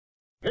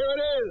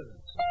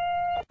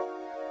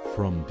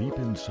from deep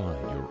inside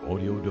your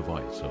audio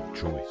device of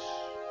choice.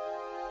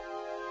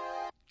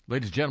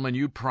 Ladies and gentlemen,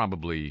 you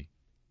probably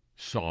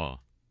saw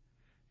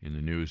in the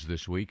news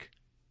this week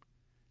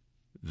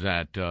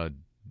that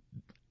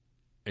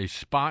a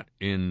spot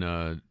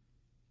in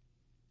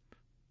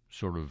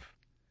sort of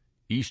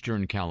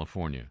eastern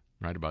California,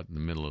 right about in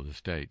the middle of the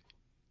state,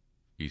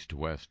 east to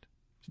west,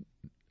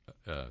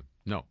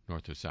 no,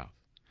 north to south.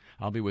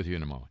 I'll be with you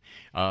in a moment.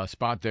 A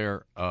spot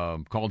there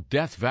called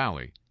Death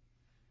Valley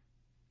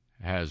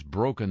has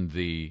broken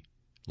the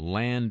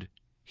land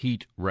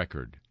heat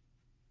record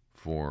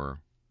for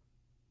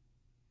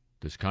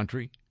this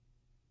country,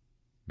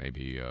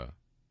 maybe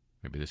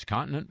this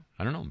continent,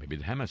 I don't know, maybe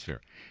the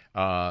hemisphere.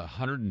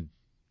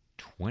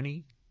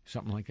 120,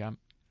 something like that.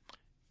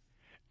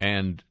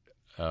 And,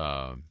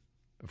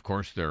 of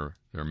course, there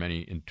are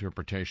many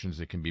interpretations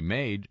that can be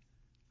made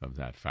of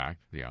that fact,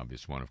 the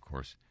obvious one, of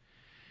course,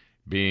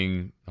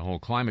 being the whole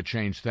climate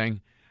change thing.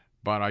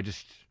 But I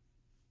just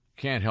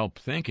can't help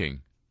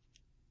thinking,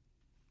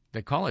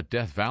 they call it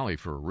Death Valley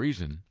for a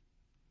reason.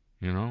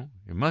 You know,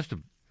 it must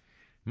have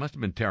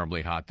been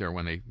terribly hot there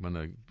when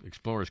the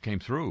explorers came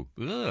through.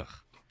 Ugh.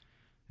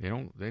 They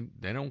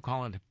don't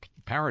call it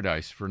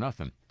paradise for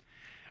nothing.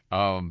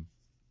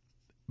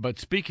 But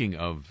speaking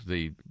of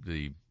the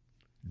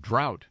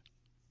drought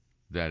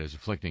that is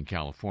afflicting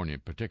California,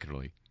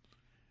 particularly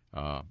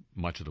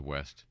much of the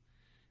West,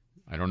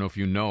 I don't know if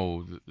you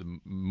know,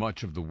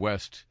 much of the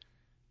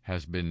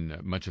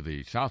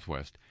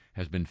Southwest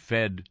has been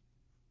fed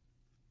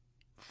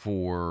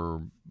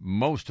for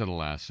most of the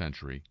last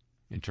century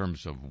in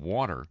terms of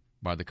water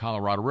by the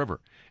Colorado River.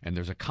 And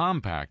there's a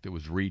compact that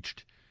was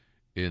reached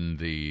in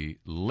the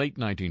late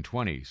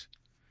 1920s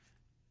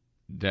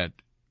that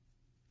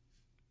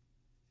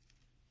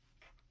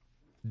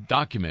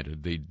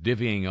documented the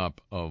divvying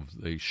up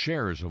of the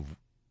shares of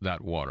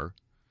that water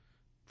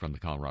from the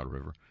Colorado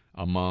River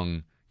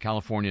among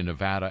California,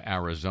 Nevada,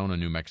 Arizona,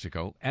 New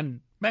Mexico, and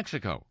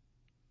Mexico.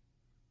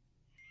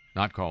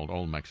 Not called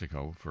Old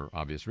Mexico for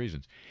obvious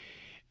reasons.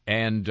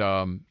 And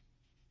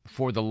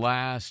for the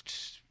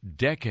last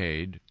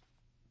decade,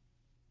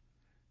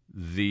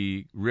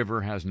 the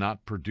river has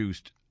not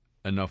produced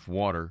enough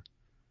water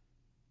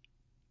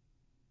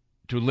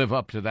to live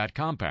up to that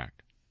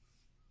compact.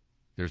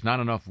 There's not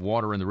enough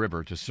water in the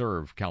river to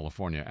serve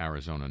California,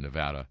 Arizona,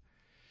 Nevada,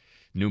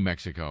 New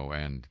Mexico,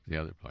 and the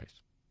other place,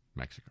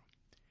 Mexico.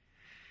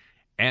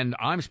 And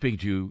I'm speaking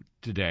to you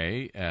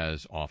today,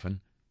 as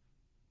often,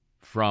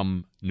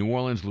 from New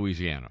Orleans,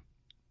 Louisiana,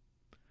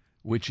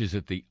 which is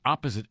at the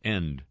opposite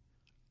end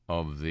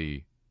of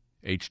the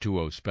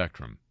H2O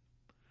spectrum.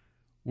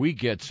 We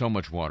get so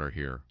much water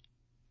here.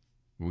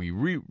 We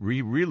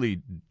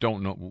really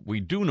don't know. We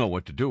do know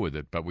what to do with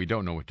it, but we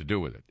don't know what to do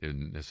with it,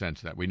 in the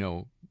sense that we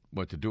know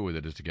what to do with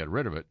it is to get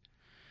rid of it,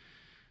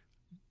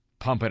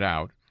 pump it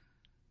out.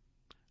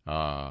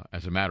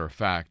 As a matter of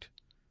fact,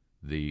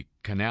 the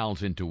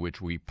canals into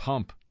which we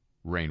pump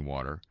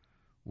rainwater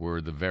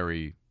were the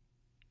very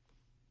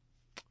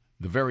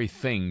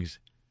things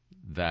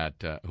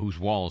that whose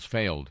walls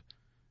failed,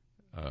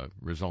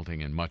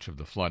 resulting in much of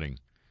the flooding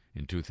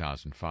in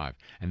 2005.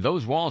 And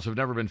those walls have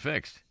never been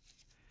fixed.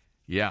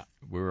 Yeah,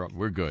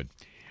 we're good.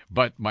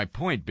 But my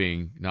point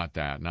being, not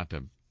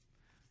to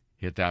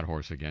hit that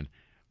horse again,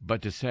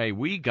 but to say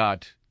we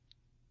got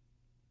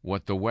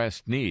what the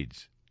West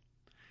needs.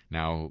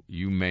 Now,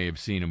 you may have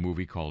seen a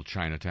movie called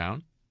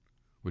Chinatown,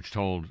 which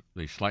told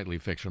the slightly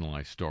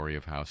fictionalized story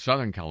of how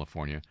Southern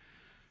California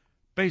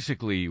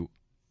basically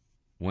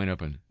went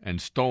up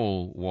and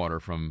stole water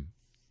from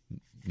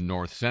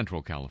north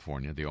central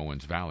California, the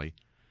Owens Valley,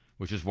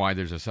 which is why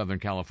there's a Southern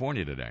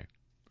California today,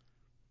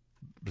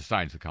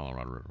 besides the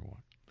Colorado River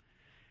one.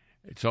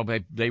 So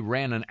they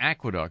ran an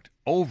aqueduct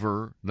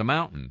over the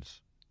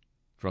mountains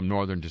from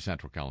northern to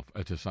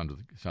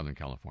Southern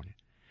California.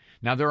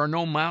 Now, there are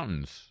no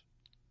mountains,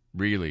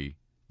 really,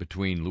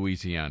 between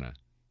Louisiana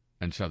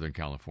and Southern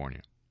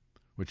California,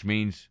 which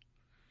means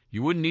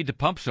you wouldn't need to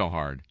pump so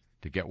hard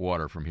to get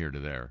water from here to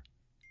there.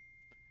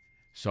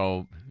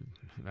 So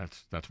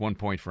that's 1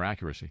 point for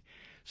accuracy.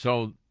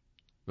 So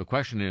the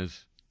question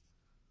is,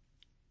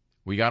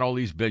 we got all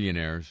these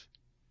billionaires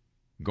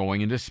going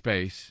into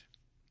space,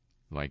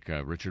 like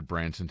Richard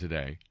Branson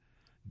today,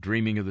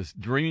 dreaming of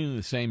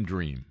the same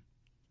dream.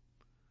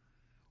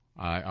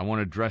 I want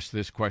to address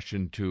this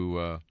question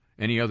to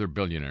any other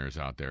billionaires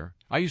out there.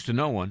 I used to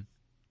know one,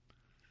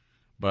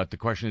 but the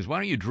question is, why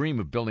don't you dream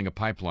of building a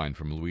pipeline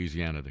from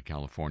Louisiana to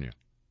California?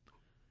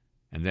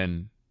 And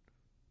then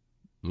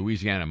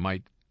Louisiana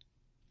might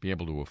be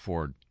able to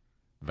afford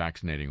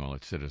vaccinating all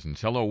its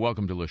citizens. Hello,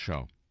 welcome to the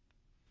show.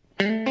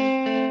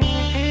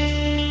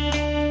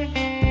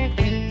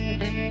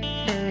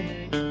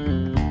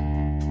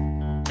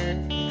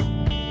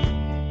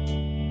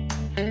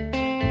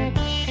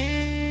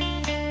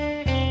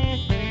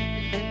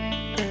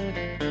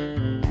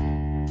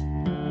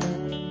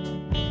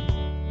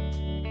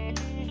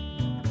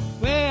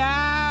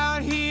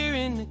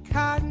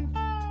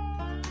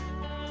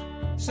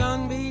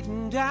 Sun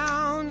beating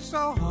down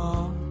so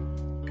hard,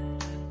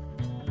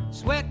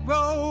 Sweat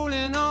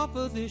rolling off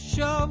of this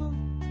shovel,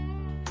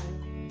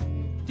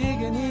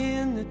 digging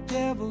in the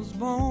devil's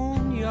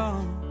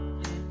boneyard.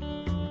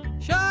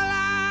 Sure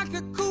like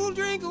a cool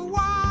drink of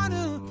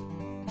water,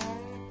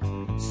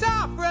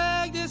 soft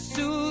rag to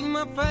soothe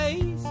my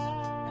face.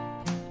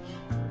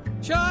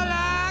 Sure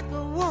like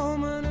a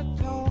woman to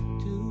talk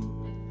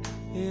to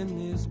in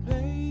this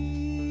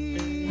place.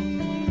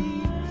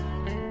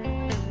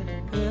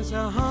 There's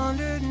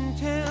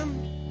 110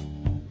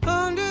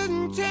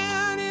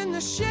 in the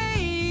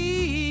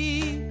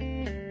shade,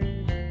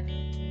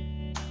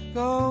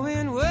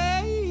 going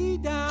way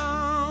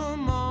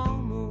down.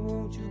 Mama,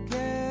 won't you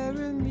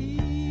carry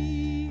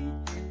me?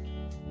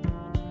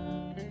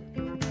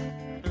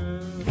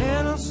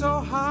 And I'm so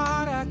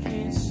hot I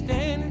can't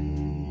stand it.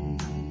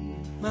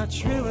 Might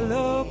shrivel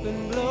up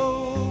and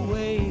blow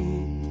away.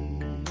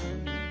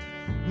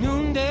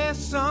 Noonday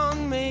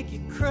sun make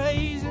you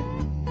crazy.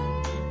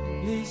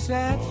 At least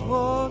that's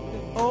what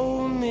the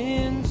old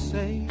men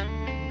say.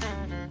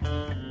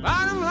 But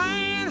I'm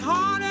laying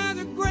hard as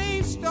a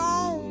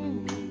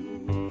gravestone,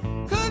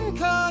 couldn't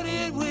cut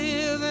it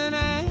with an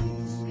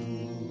axe.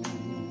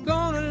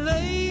 Gonna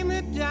lay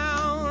me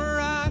down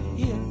right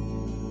here,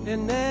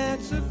 and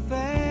that's a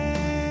fact.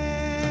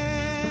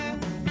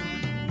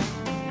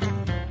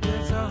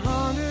 It's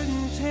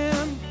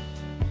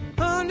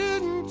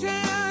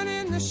 110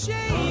 in the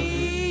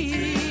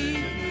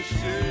shade,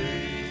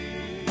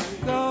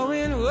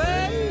 going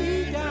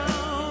way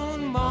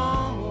down.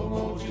 Mama,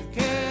 won't you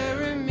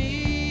carry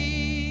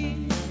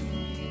me?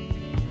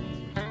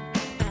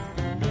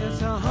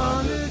 It's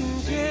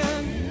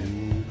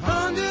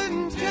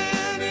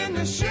 110 in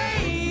the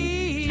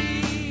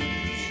shade,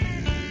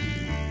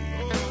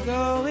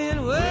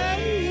 going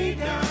way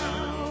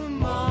down.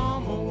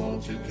 Mama,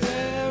 won't you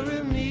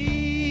carry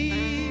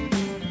me?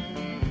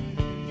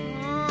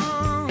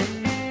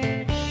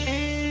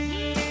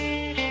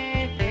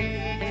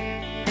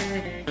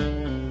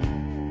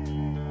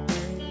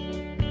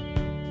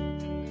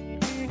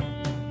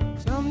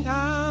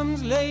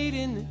 Sometimes late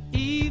in the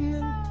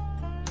evening,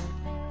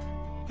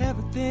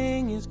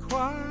 everything is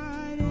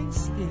quiet and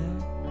still.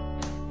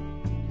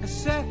 I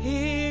sat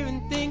here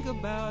and think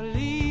about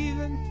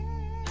leaving.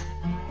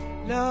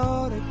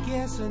 Lord, I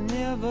guess I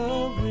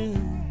never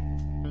will.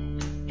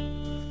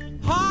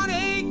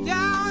 Heartache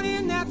down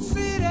in that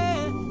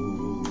city,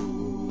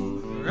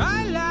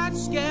 bright light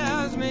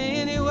scares me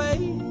anyway.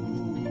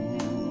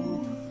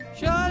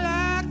 Sure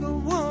like a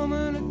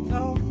woman to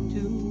talk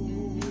to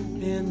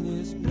in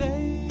this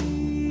place.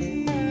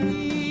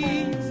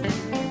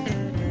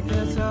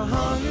 There's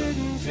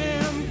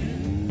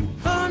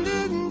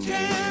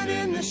 110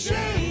 in the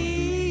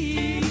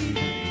shade,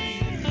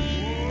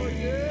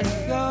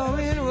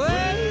 going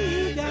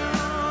way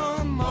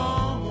down.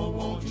 Mama,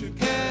 won't you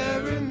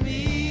carry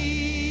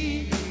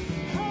me?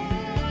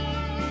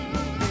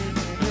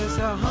 There's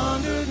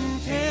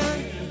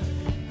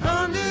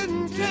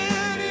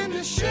 110 in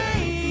the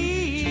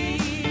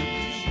shade,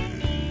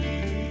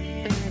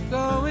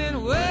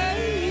 going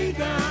way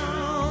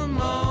down.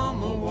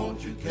 Mama,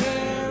 won't you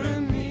carry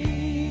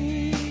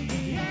me?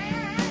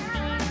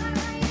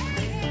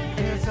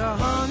 It's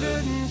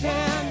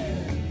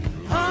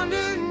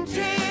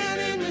 110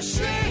 in the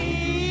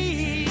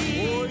shade.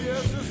 Oh,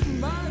 yes, it's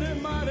mighty,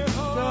 mighty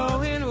hard.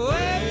 Going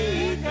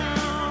way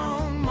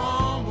down.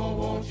 Mama,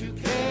 won't you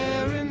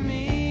carry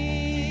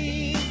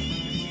me?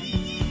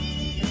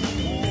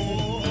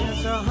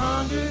 It's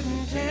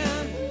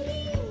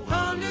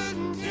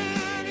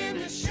 110 in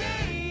the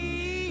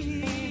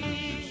shade,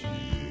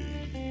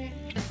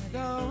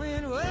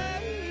 going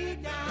way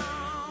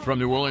down. From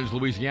New Orleans,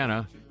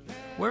 Louisiana,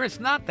 where it's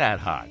not that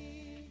hot.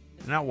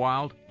 Isn't that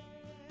wild?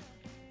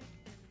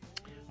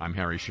 I'm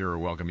Harry Shearer.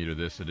 Welcome you to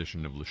this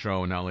edition of the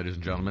show. Now, ladies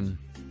and gentlemen,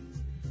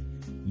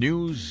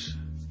 news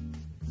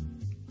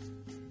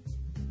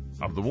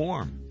of the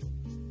warm.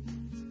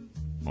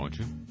 Won't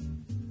you?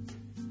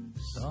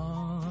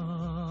 Soft,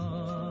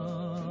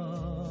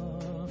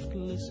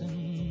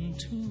 listen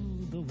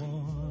to the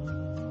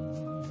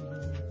warm.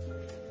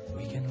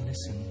 We can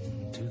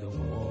listen to the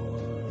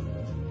warm.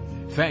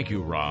 Thank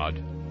you,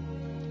 Rod.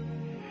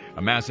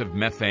 A massive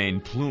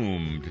methane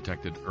plume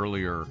detected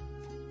earlier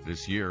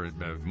this year,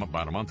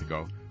 about a month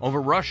ago,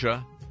 over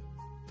Russia.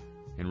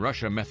 In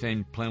Russia,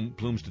 methane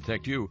plumes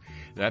detect you.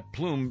 That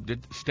plume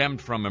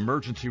stemmed from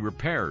emergency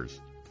repairs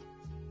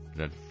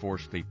that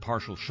forced the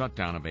partial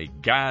shutdown of a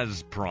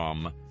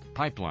Gazprom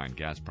pipeline.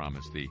 Gazprom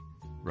is the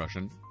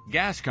Russian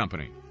gas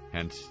company,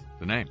 hence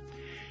the name.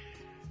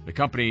 The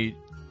company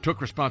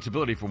took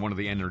responsibility for one of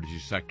the energy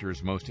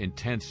sector's most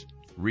intense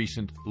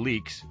recent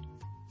leaks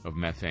of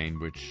methane,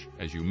 which,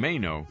 as you may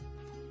know,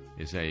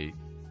 is a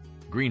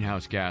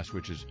greenhouse gas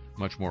which is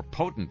much more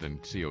potent than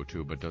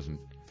CO2 but doesn't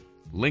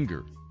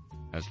linger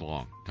as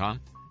long. Tom?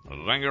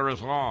 Linger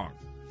as long.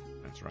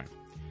 That's right.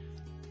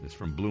 This is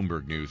from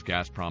Bloomberg News.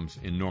 Gazprom's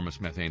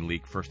enormous methane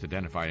leak, first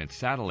identified in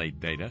satellite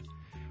data,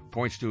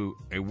 points to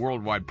a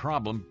worldwide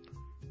problem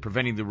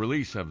preventing the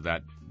release of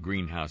that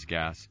greenhouse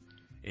gas,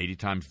 80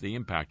 times the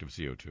impact of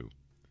CO2.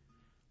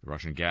 The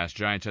Russian gas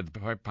giant said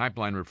the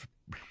pipeline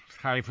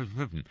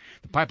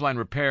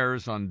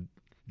repairs on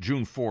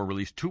June 4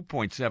 released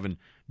 2.7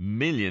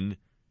 million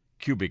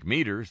cubic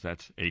meters,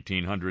 that's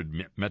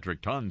 1,800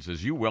 metric tons,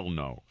 as you well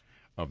know,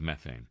 of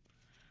methane.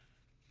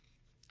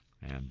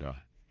 And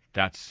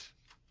that's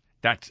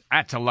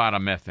a lot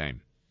of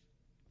methane.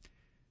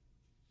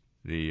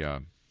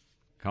 The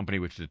company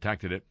which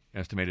detected it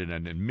estimated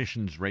an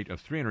emissions rate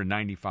of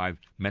 395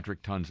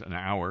 metric tons an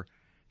hour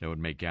that would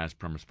make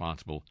Gazprom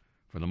responsible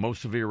for the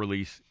most severe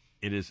release.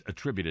 It is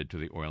attributed to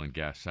the oil and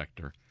gas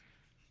sector,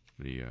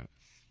 the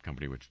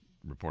company which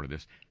reported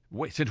this,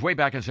 since way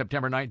back in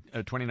September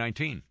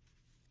 2019.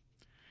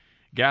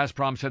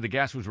 Gazprom said the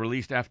gas was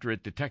released after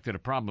it detected a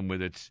problem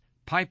with its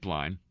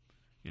pipeline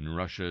in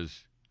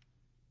Russia's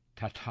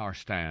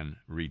Tatarstan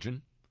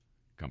region.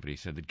 The company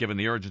said that given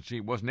the urgency,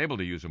 it wasn't able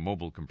to use a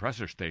mobile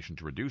compressor station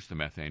to reduce the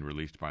methane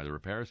released by the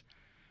repairs,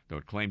 though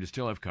it claimed to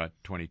still have cut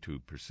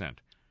 22%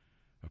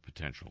 of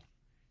potential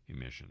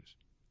emissions.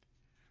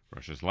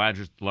 Russia's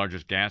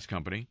largest gas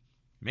company,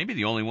 maybe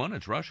the only one,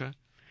 it's Russia.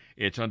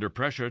 It's under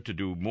pressure to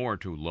do more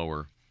to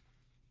lower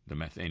the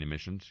methane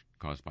emissions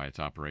caused by its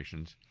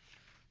operations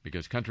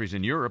because countries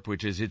in Europe,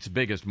 which is its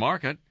biggest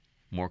market,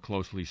 more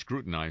closely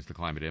scrutinize the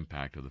climate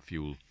impact of the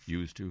fuel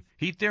used to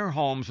heat their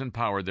homes and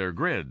power their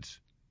grids.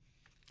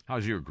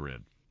 How's your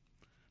grid?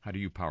 How do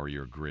you power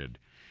your grid?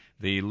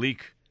 The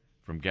leak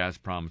from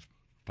Gazprom's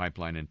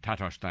pipeline in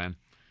Tatarstan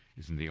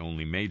isn't the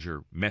only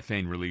major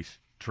methane release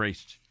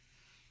traced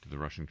to the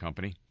Russian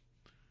company.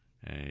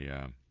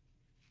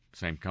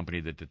 Same company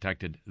that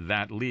detected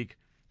that leak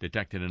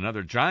detected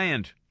another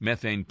giant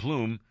methane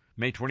plume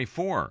May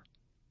 24.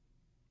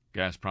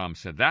 Gazprom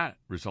said that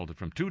resulted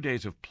from 2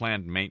 days of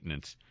planned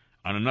maintenance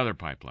on another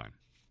pipeline.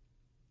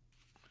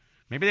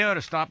 Maybe they ought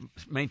to stop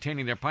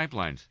maintaining their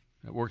pipelines.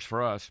 That works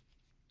for us.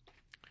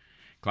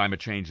 Climate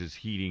change is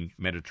heating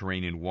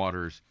Mediterranean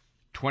waters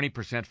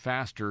 20%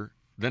 faster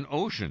than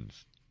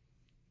oceans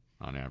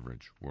on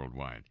average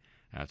worldwide.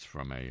 That's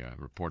from a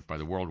report by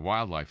the World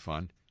Wildlife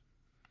Fund.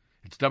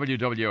 It's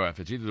WWF.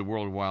 It's either the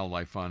World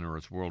Wildlife Fund or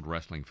it's World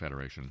Wrestling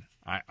Federation.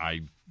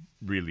 I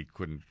really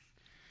couldn't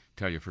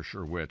tell you for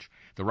sure which.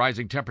 The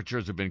rising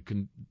temperatures have been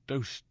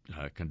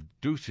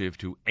conducive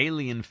to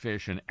alien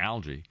fish and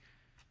algae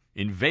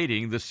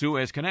invading the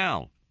Suez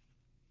Canal.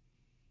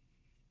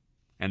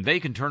 And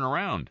they can turn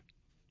around.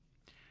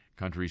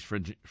 Countries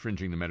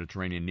fringing the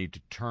Mediterranean need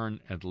to turn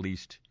at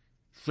least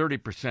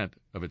 30%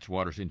 of its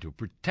waters into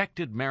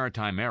protected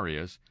maritime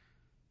areas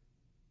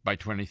by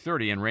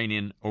 2030 and rein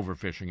in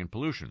overfishing and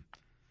pollution.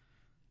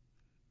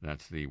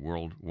 That's the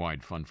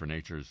Worldwide Fund for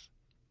Nature's.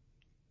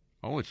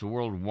 Oh, it's the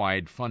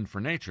Worldwide Fund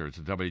for Nature. It's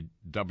the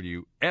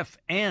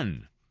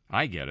WWFN.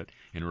 I get it.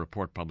 In a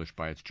report published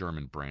by its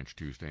German branch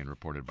Tuesday and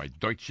reported by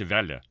Deutsche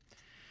Welle.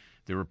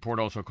 The report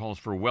also calls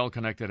for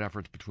well-connected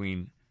efforts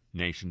between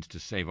nations to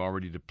save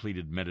already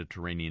depleted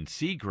Mediterranean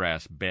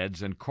seagrass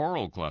beds and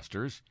coral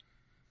clusters.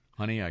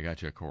 Honey, I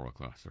got you a coral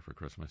cluster for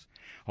Christmas.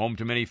 Home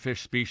to many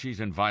fish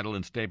species and vital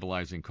in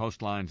stabilizing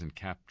coastlines and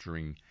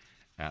capturing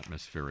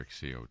atmospheric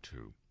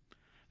CO2.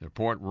 The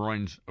report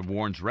warns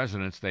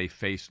residents they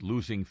face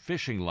losing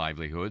fishing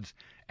livelihoods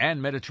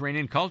and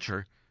Mediterranean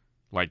culture,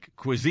 like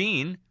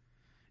cuisine,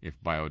 if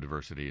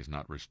biodiversity is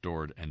not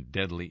restored and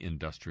deadly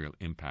industrial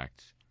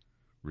impacts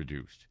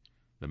reduced.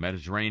 The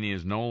Mediterranean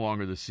is no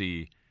longer the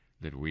sea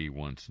that we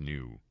once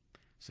knew,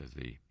 says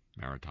the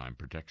Maritime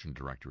Protection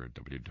Director at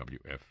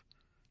WWF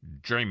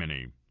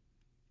Germany.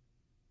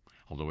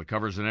 Although it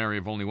covers an area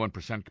of only 1%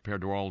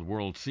 compared to all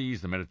world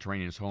seas, the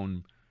Mediterranean is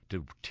home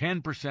to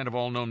 10% of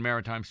all known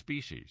maritime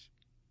species.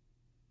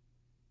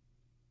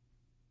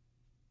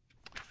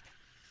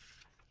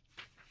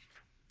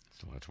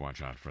 So let's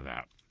watch out for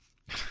that.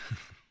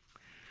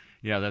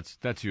 Yeah,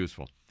 that's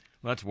useful.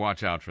 Let's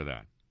watch out for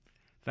that.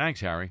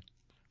 Thanks, Harry.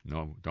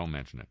 No, don't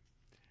mention it.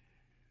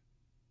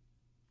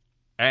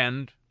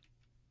 And,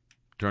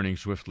 turning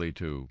swiftly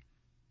to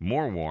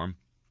more warm,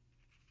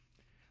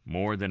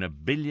 more than 1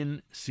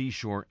 billion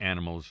seashore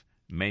animals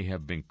may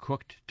have been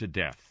cooked to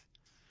death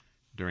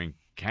during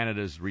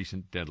Canada's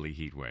recent deadly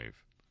heat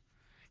wave.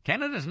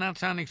 Canada's not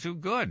sounding so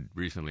good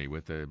recently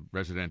with the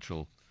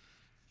residential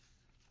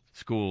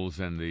schools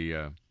and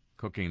the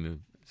cooking the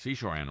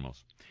seashore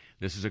animals.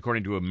 This is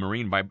according to a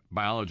marine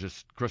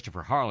biologist,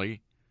 Christopher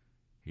Harley.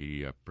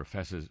 He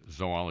professes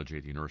zoology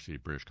at the University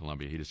of British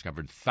Columbia. He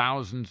discovered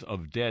thousands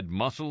of dead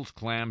mussels,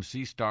 clams,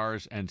 sea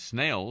stars, and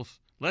snails,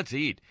 let's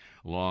eat,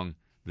 along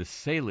the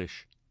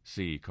Salish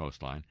Sea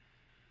coastline,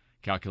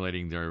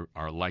 calculating there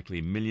are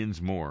likely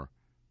millions more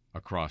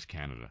across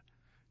Canada.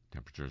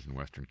 Temperatures in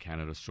Western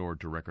Canada soared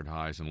to record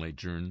highs in late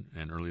June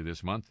and early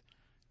this month,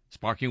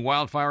 sparking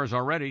wildfires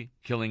already,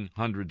 killing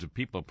hundreds of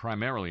people,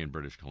 primarily in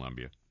British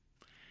Columbia.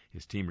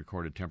 His team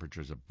recorded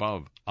temperatures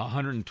above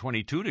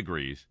 122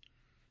 degrees.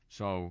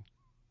 So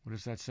what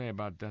does that say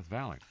about Death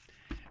Valley?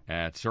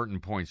 At certain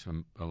points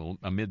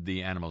amid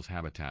the animals'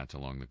 habitats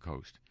along the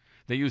coast.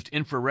 They used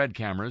infrared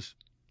cameras,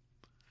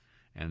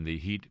 and the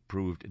heat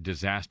proved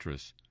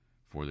disastrous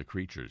for the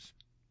creatures.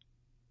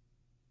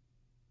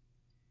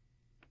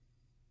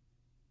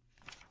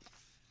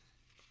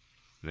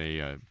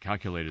 They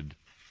calculated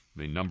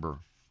the number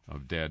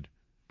of dead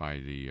by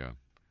the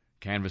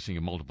canvassing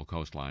of multiple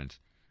coastlines,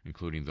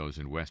 including those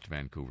in West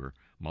Vancouver,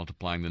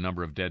 multiplying the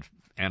number of dead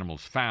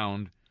animals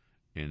found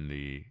in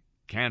the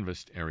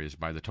canvassed areas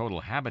by the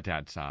total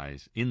habitat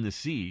size in the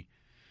sea.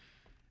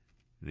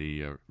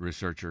 The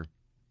researcher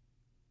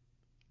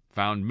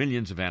found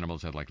millions of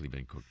animals had likely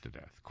been cooked to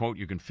death. Quote,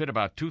 "You can fit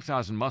about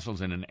 2,000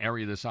 mussels in an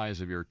area the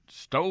size of your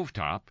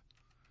stovetop,"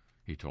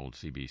 he told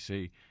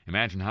CBC.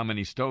 "Imagine how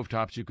many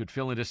stovetops you could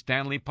fill into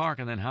Stanley Park,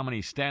 and then how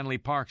many Stanley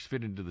Parks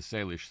fit into the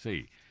Salish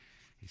Sea,"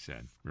 he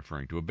said,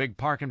 referring to a big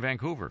park in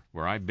Vancouver,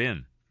 where I've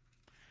been,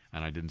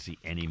 and I didn't see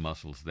any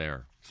mussels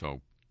there.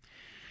 So,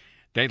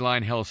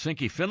 Dateline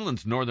Helsinki,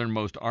 Finland's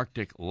northernmost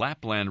Arctic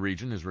Lapland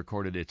region, has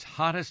recorded its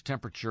hottest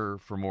temperature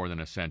for more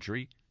than a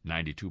century,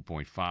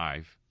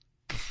 92.5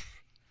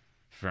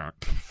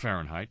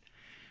 Fahrenheit,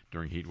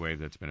 during a heat wave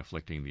that's been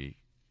afflicting the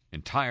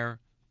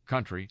entire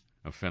country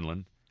of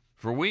Finland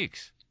for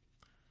weeks.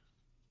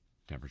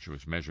 Temperature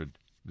was measured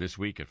this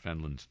week at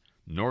Finland's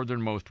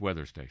northernmost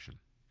weather station.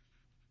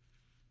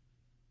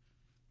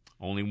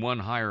 Only one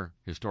higher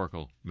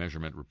historical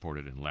measurement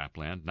reported in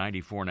Lapland,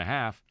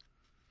 94.5,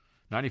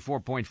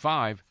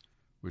 94.5,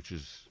 which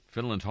is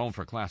Finland's home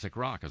for classic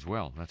rock as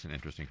well. That's an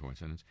interesting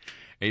coincidence.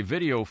 A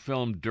video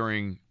filmed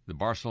during the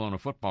Barcelona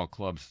Football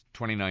Club's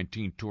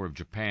 2019 tour of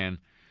Japan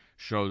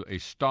showed a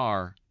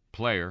star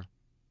player.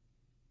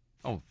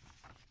 Oh,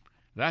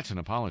 that's an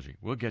apology.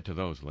 We'll get to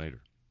those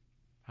later.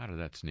 How did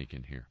that sneak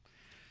in here?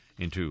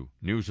 Into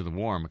News of the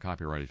Warm, a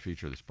copyrighted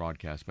feature of this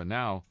broadcast. But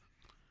now,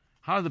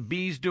 how are the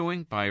bees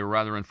doing? By a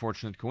rather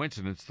unfortunate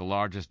coincidence, the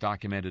largest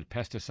documented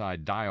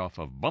pesticide die-off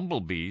of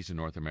bumblebees in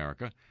North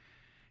America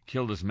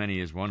killed as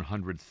many as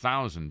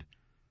 100,000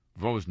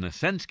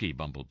 Vosnesensky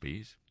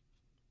bumblebees.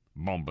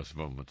 Bombus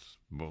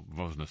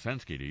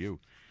Vosnesensky to you.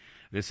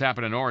 This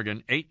happened in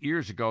Oregon 8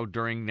 years ago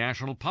during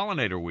National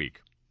Pollinator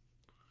Week.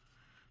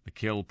 The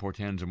kill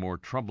portends a more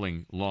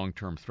troubling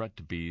long-term threat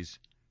to bees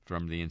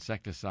from the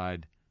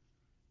insecticide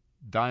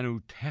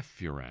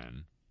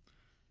Dinotefuran,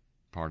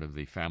 part of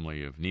the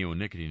family of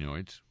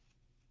neonicotinoids,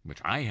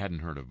 which I hadn't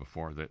heard of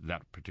before,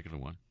 that particular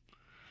one.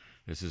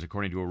 This is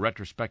according to a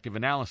retrospective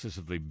analysis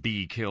of the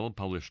bee kill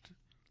published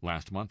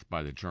last month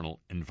by the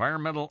journal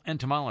Environmental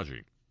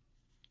Entomology.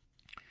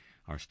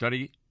 Our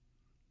study,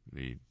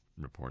 the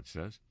report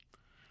says,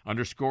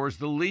 underscores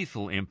the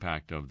lethal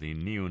impact of the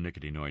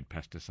neonicotinoid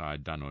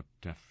pesticide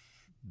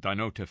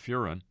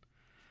Dinotefuran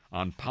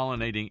on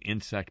pollinating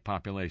insect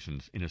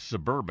populations in a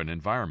suburban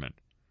environment.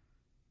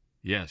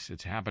 Yes,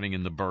 it's happening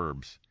in the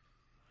burbs.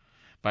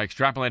 By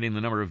extrapolating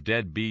the number of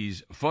dead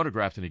bees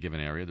photographed in a given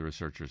area, the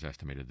researchers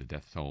estimated the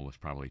death toll was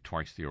probably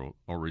twice the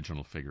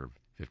original figure of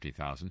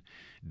 50,000.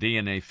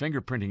 DNA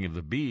fingerprinting of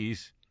the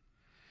bees,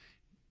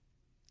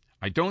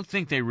 I don't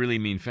think they really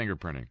mean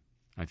fingerprinting.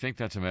 I think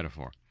that's a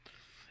metaphor.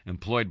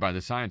 Employed by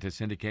the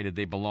scientists indicated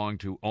they belong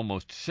to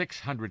almost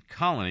 600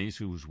 colonies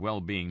whose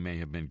well-being may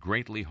have been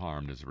greatly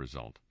harmed as a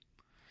result.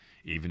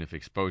 Even if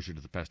exposure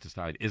to the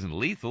pesticide isn't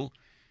lethal,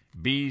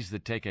 bees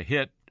that take a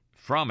hit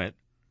from it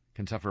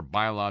can suffer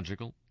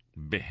biological,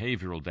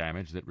 behavioral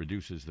damage that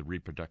reduces the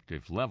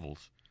reproductive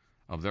levels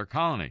of their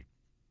colony.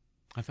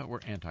 I thought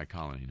we're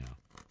anti-colony now.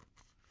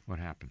 What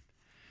happened?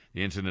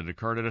 The incident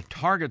occurred at a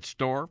Target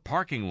store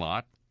parking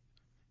lot.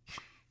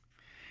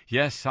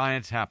 Yes,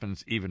 science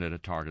happens even at a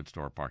Target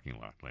store parking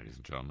lot, ladies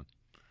and gentlemen.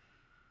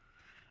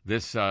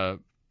 This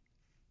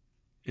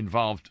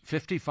involved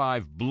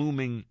 55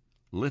 blooming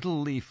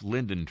little leaf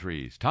linden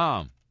trees.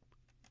 Tom,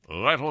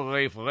 little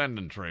leaf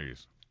linden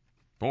trees.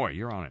 Boy,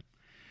 you're on it.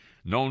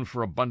 Known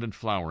for abundant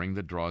flowering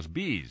that draws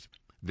bees.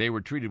 They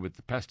were treated with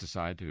the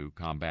pesticide to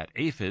combat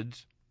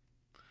aphids.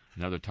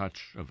 Another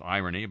touch of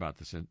irony about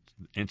this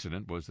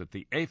incident was that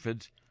the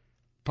aphids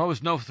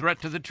posed no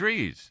threat to the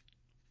trees.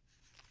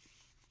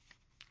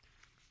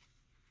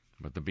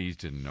 But the bees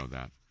didn't know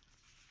that.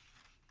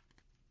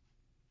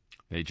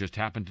 They just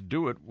happened to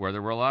do it where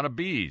there were a lot of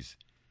bees,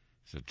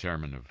 said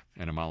chairman of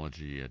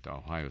entomology at the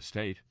Ohio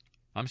State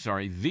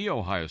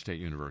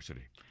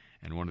University,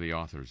 and one of the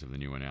authors of the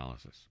new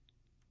analysis.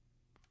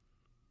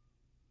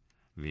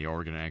 The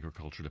Oregon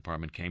Agriculture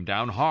Department came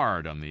down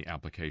hard on the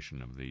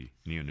application of the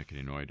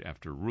neonicotinoid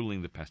after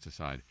ruling the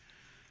pesticide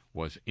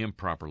was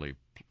improperly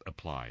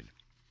applied.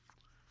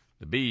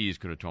 The bees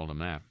could have told them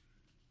that.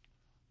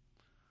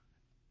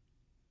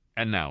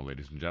 And now,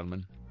 ladies and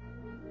gentlemen,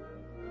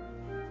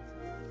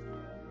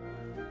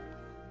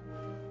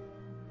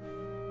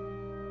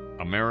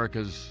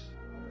 America's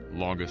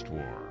longest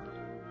war.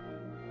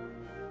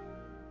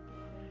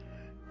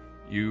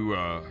 You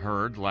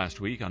heard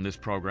last week on this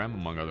program,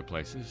 among other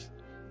places,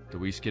 that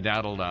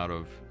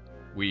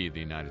the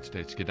United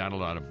States,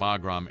 skedaddled out of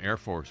Bagram Air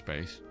Force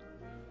Base,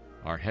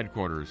 our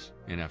headquarters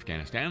in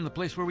Afghanistan, and the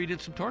place where we did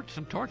some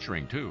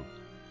torturing, too.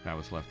 That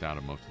was left out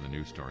of most of the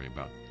news story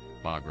about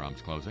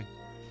Bagram's closing.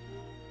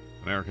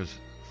 America's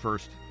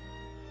first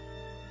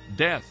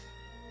death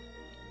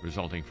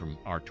resulting from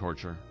our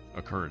torture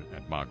occurred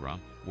at Bagram.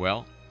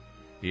 Well,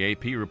 the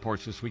AP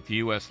reports this week the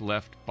U.S.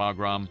 left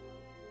Bagram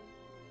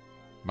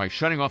by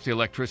shutting off the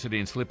electricity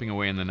and slipping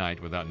away in the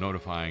night without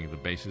notifying the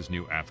base's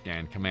new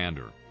Afghan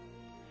commander.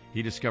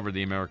 He discovered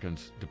the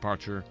Americans'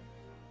 departure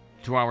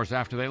 2 hours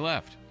after they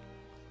left.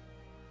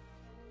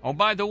 "Oh,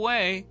 by the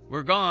way,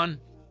 we're gone.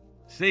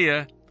 See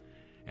ya."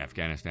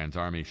 Afghanistan's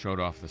army showed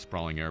off the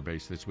sprawling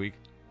airbase this week,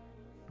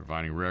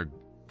 providing a rare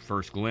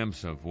first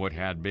glimpse of what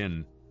had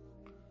been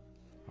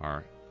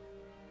our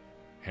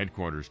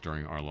headquarters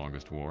during our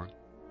longest war.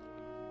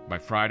 By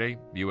Friday,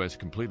 the U.S.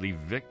 completely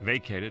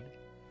vacated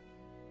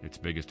its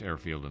biggest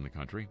airfield in the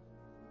country.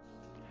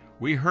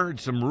 We heard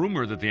some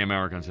rumor that the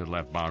Americans had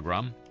left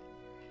Bagram,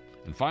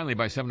 and finally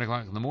by 7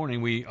 o'clock in the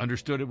morning, we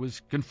understood it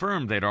was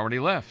confirmed they'd already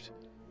left,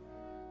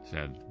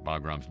 said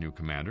Bagram's new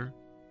commander,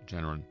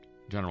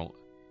 General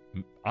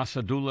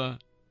Asadullah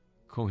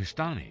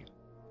Kohistani.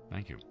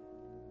 Thank you.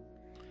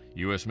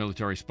 U.S.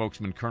 military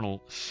spokesman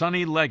Colonel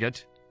Sonny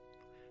Leggett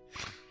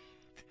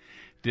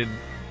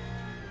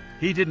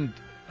didn't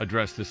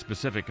address the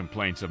specific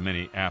complaints of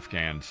many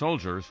Afghan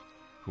soldiers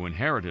who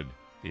inherited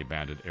the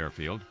abandoned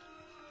airfield.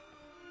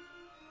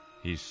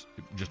 He's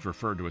just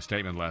referred to a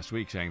statement last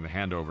week saying the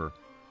handover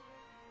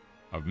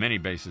of many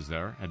bases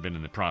there had been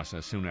in the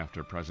process soon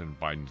after President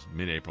Biden's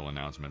mid-April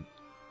announcement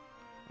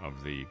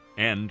of the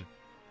end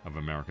of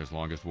America's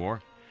longest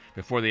war.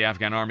 Before the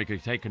Afghan army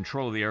could take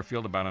control of the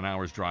airfield about an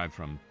hour's drive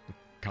from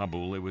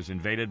Kabul, it was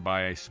invaded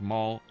by a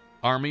small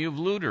army of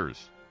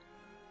looters.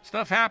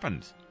 Stuff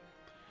happens.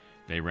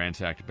 They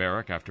ransacked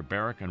barrack after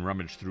barrack and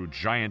rummaged through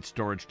giant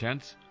storage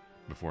tents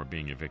before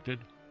being evicted.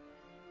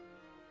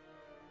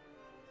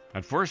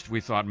 "At first,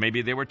 we thought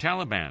maybe they were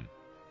Taliban,"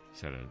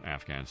 said an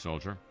Afghan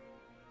soldier.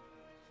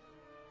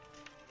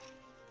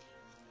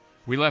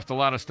 "We left a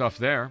lot of stuff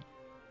there,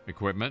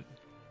 equipment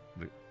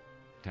the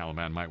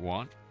Taliban might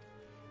want."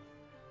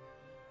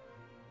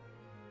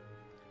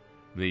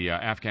 The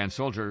Afghan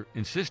soldier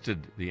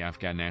insisted the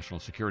Afghan National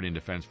Security and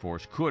Defense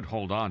Force could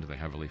hold on to the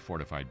heavily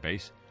fortified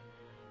base,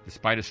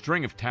 despite a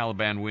string of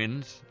Taliban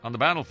wins on the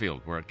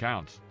battlefield where it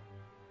counts.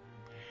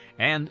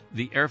 And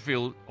the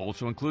airfield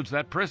also includes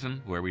that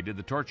prison where we did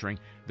the torturing.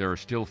 There are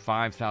still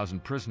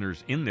 5,000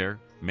 prisoners in there,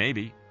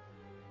 maybe.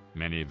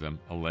 Many of them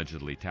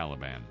allegedly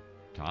Taliban.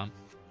 Tom?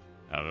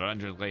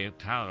 Allegedly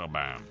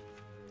Taliban.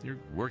 You're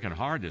working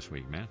hard this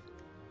week, man.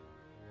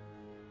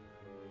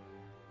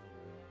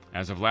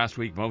 As of last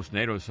week, most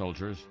NATO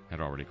soldiers had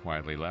already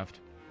quietly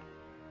left.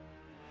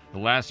 The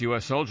last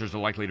U.S. soldiers are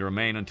likely to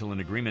remain until an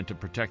agreement to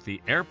protect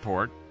the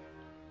airport,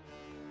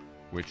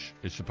 which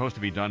is supposed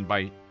to be done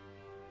by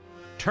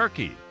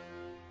Turkey.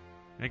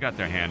 They got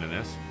their hand in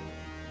this.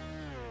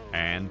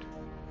 And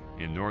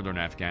in northern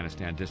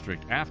Afghanistan,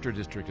 district after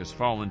district has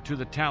fallen to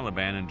the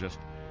Taliban in just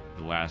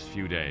the last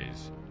few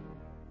days,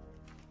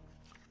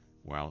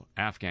 while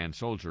Afghan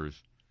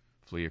soldiers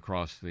flee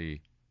across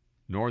the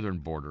northern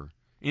border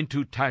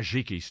into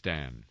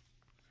Tajikistan.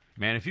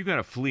 Man, if you've got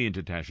to flee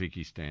into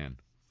Tajikistan,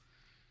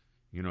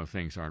 you know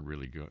things aren't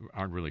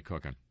really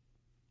cooking.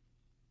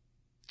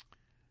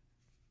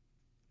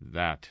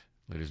 That,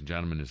 ladies and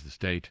gentlemen, is the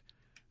state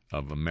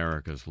of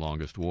America's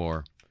longest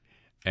war.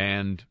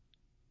 And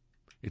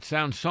it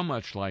sounds so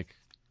much like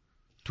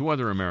two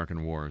other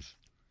American wars.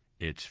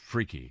 It's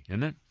freaky,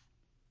 isn't it?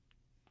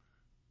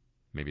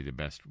 Maybe the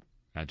best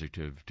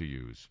adjective to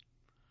use.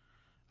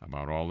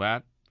 About all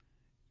that.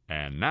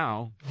 And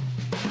now,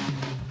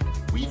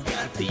 we've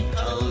got the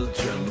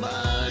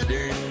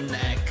ultra-modern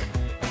knack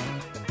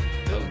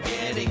of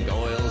getting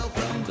oil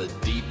from the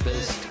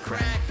deepest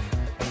crack.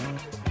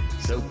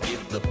 So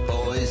give the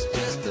boys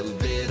just a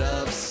bit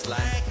of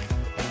slack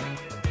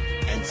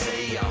and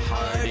say a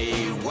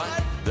hearty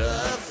what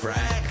the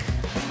frack.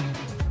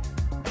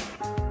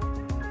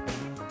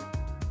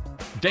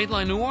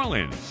 Dateline New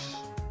Orleans.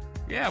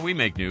 Yeah, we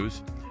make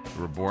news.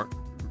 A report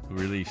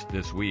released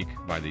this week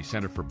by the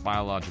Center for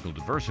Biological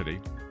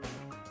Diversity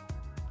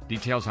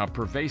details how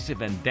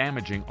pervasive and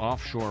damaging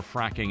offshore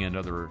fracking and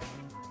other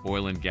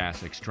oil and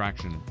gas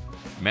extraction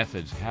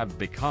methods have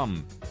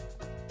become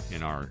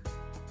in our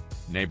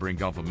neighboring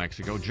Gulf of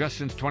Mexico just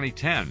since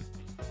 2010,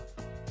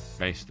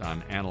 based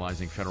on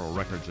analyzing federal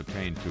records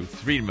obtained through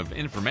Freedom of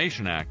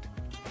Information Act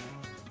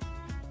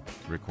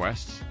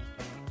requests.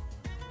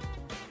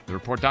 The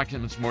report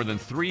documents more than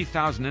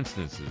 3,000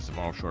 instances of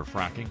offshore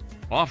fracking,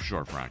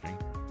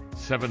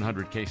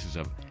 700 cases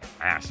of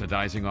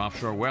acidizing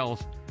offshore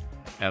wells,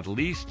 at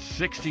least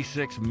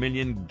 66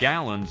 million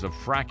gallons of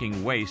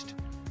fracking waste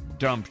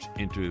dumped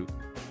into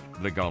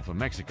the Gulf of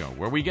Mexico,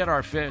 where we get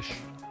our fish.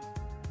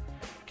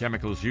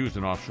 Chemicals used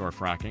in offshore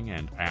fracking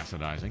and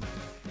acidizing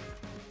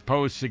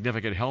pose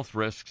significant health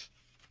risks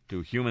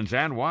to humans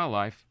and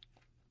wildlife,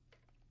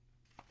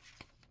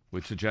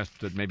 which suggests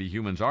that maybe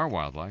humans are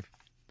wildlife.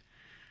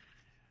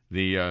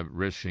 The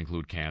risks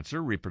include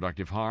cancer,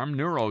 reproductive harm,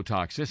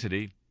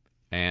 neurotoxicity,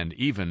 and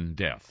even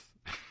death.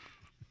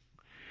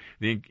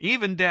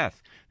 Even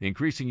death. The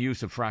increasing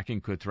use of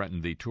fracking could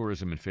threaten the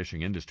tourism and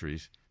fishing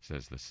industries,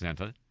 says the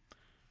center.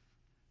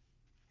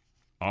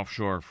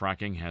 Offshore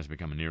fracking has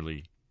become a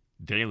nearly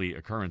daily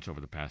occurrence over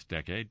the past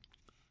decade.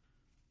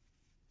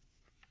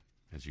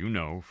 As you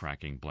know,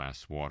 fracking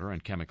blasts water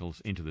and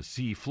chemicals into the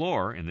sea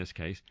floor, in this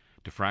case,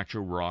 to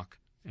fracture rock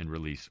and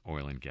release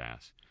oil and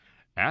gas.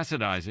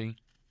 Acidizing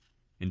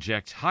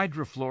injects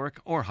hydrofluoric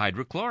or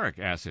hydrochloric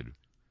acid.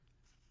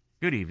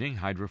 Good evening,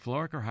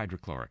 hydrofluoric or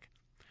hydrochloric,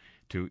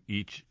 to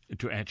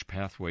etch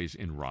pathways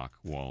in rock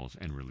walls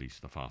and release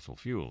the fossil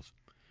fuels.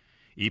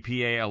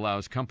 EPA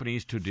allows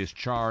companies to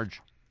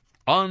discharge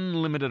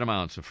unlimited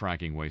amounts of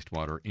fracking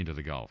wastewater into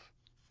the Gulf.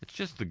 It's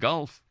just the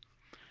Gulf.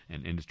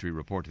 An industry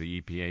report to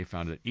the EPA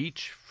found that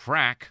each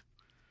frack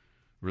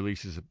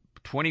releases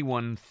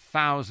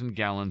 21,000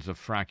 gallons of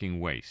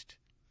fracking waste,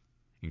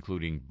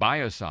 including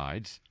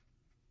biocides.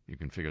 You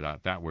can figure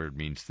out that word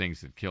means things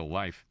that kill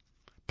life.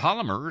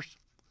 Polymers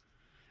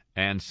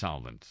and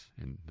solvents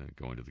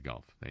go into the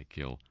Gulf. They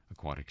kill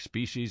aquatic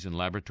species in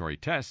laboratory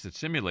tests that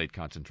simulate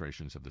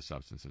concentrations of the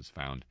substances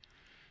found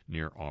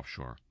near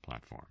offshore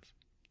platforms.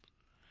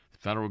 The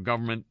federal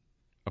government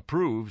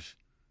approves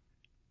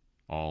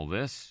all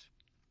this,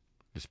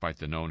 despite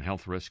the known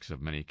health risks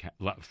of many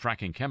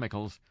fracking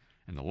chemicals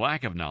and the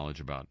lack of knowledge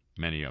about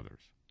many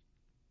others.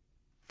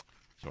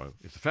 So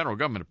if the federal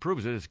government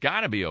approves it, it's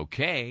got to be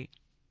okay.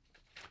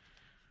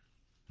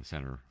 The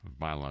Center of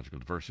Biological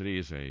Diversity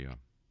is a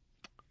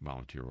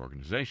volunteer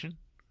organization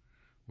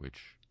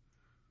which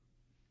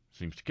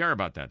seems to care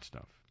about that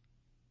stuff,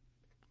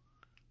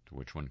 to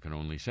which one can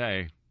only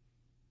say,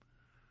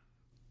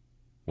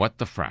 what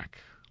the frack?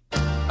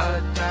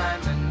 A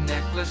diamond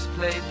necklace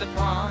played the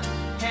pawn,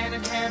 hand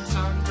in hand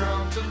son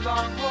drummed a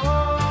long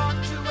walk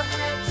to a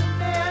handsome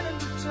man in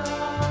the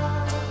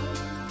town.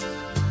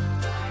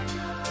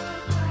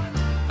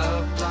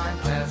 A blind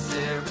class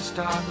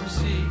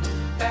aristocracy,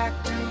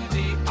 back to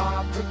the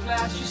upper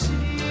class you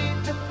see,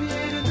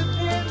 appeared in the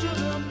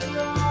pendulum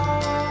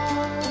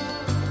drawn.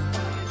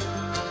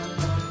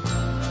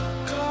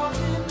 Called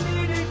in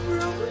needed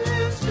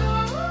ruins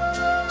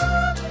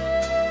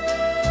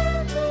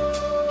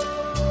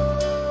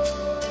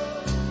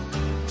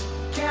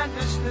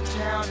canvas the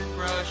town and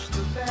brush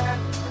the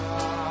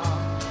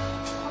background.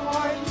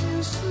 Are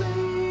you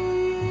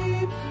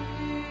sleepy?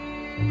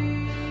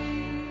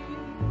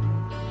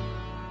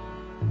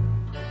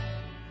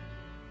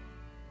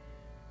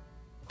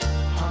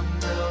 Hung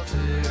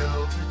velvet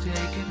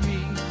overtaken me,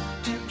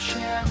 dim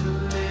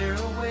chandelier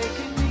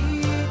awakened me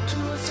to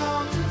a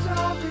song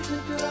dissolved in the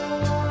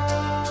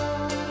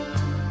dawn.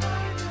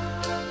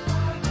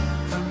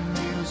 The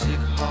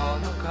music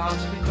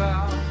holocausts me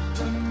bow.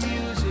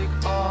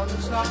 All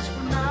is lost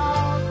from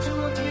now to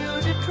a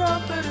muted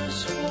trumpeter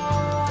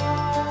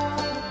swan.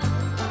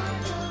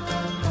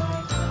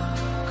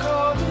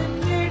 Called in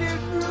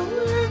needed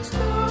ruins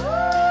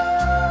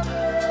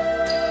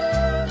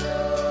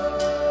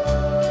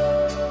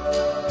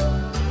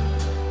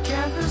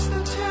canvas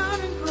the town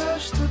and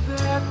brush the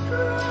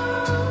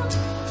background.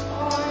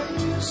 Are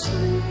you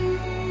sleepy,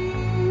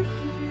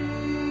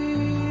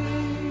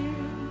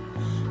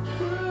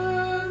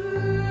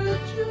 Brother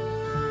John?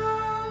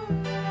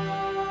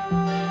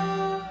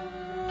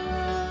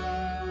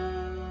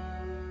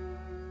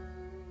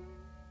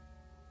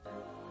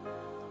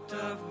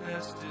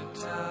 Dove-nested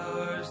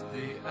towers,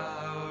 the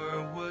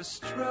hour was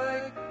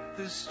strike,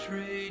 the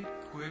straight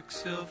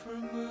quicksilver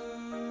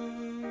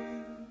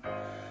moon.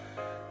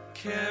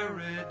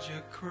 Carriage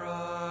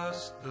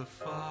across the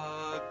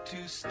fog,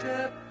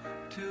 two-step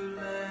to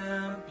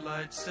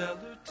lamplight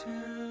cellar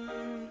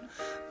tune.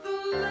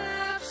 The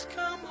laughs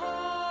come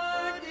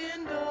hard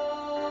in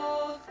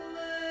Auld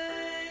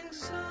Lang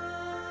Syne.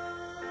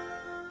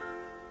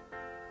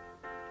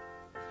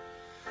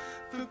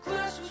 The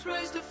glass was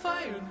raised to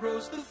fire and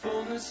rose the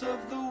fullness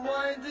of the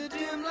wine, the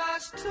dim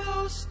last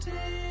toasting.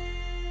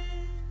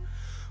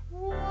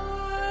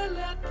 While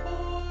at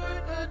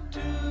port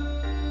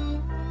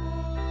adieu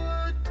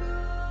or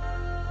die.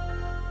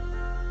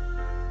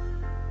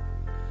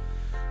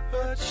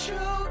 A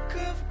choke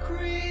of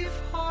grief,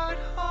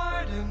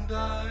 hard-hardened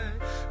I,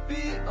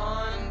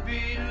 beyond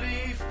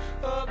belief,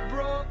 a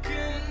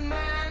broken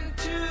man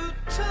too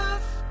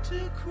tough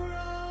to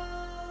cry.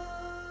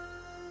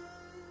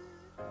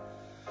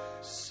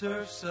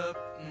 Surfs up,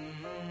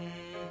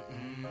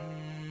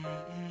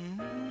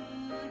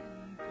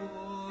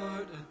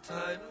 board a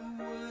tidal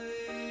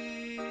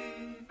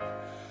wave.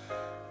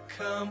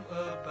 Come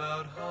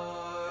about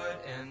hard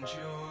and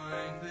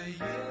join the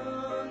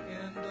young,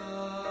 and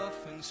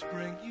often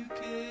spring you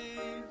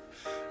gave.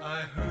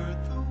 I heard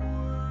the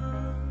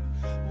word,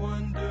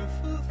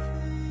 wonderful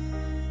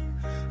thing,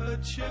 a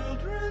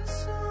children's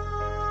song.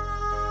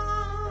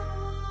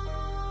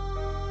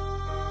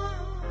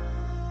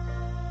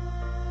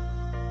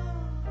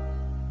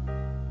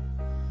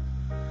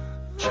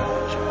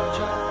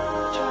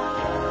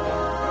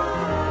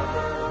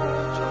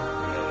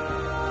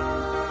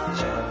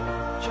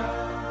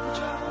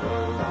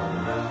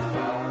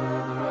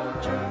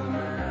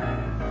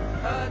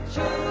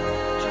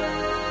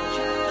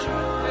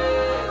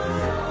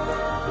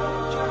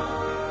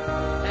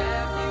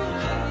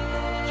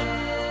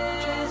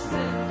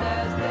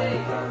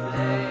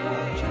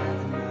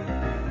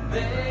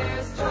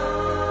 There's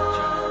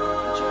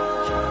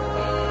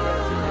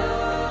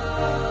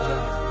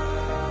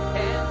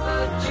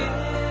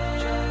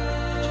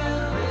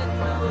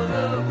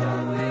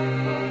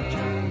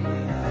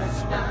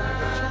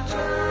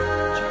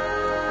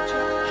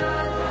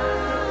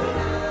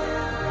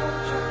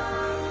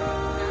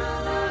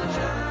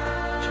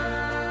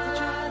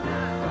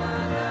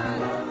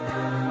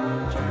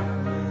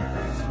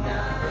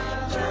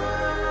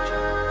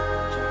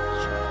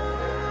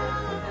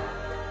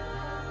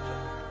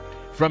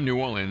From New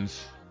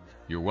Orleans,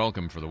 you're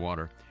welcome for the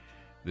water.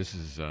 This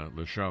is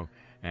the show.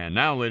 And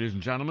now, ladies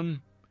and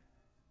gentlemen,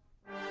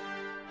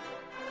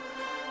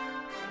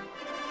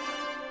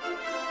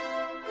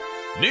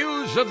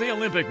 news of the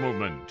Olympic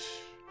movement.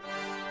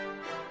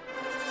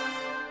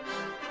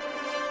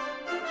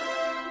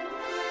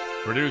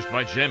 Produced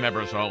by Jim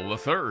Ebersol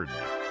III.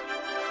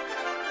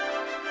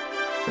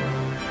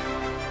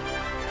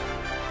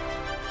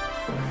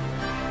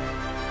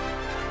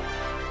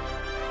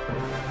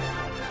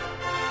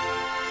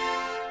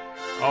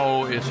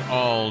 Oh, it's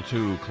all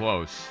too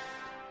close.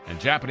 And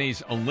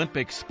Japanese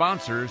Olympic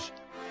sponsors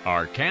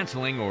are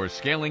canceling or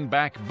scaling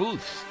back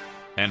booths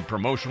and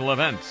promotional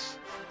events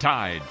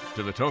tied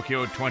to the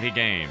Tokyo 20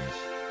 Games.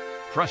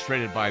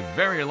 Frustrated by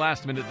very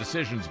last-minute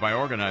decisions by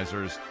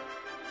organizers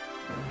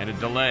and a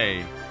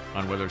delay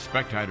on whether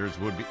spectators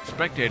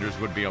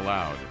would be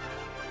allowed.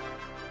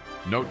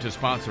 Note to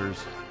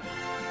sponsors,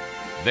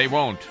 they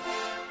won't.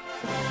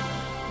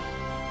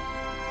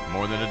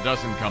 More than a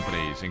dozen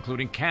companies,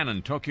 including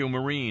Canon, Tokyo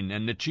Marine,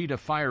 and Nichita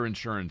Fire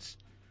Insurance,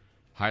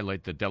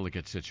 highlight the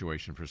delicate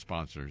situation for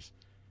sponsors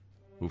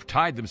who've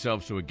tied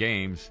themselves to a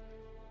games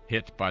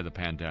hit by the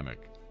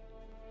pandemic.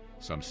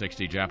 Some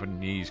 60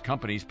 Japanese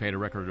companies paid a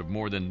record of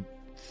more than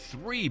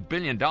 $3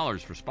 billion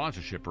for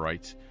sponsorship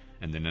rights,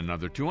 and then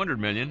another $200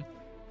 million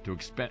to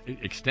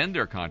extend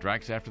their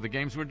contracts after the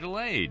games were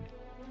delayed.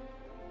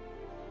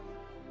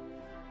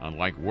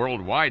 Unlike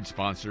worldwide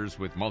sponsors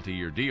with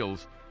multi-year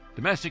deals,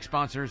 domestic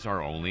sponsors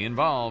are only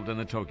involved in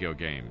the Tokyo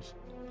Games.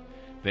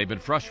 They've been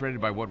frustrated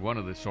by what one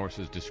of the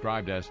sources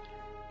described as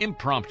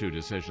impromptu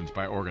decisions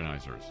by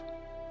organizers,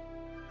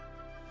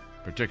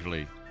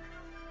 particularly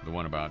the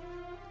one about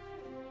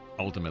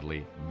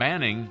ultimately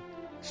banning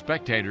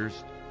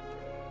spectators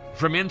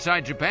from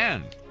inside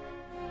Japan.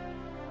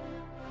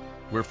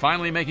 We're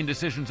finally making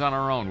decisions on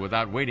our own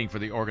without waiting for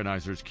the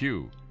organizers'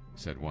 cue,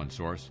 said one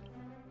source.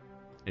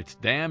 It's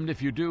damned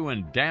if you do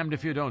and damned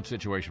if you don't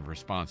situation for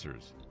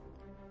sponsors,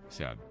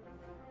 said.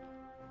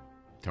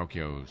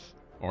 Tokyo's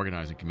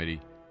organizing committee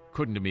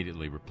couldn't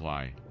immediately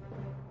reply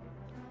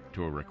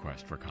to a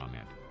request for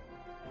comment.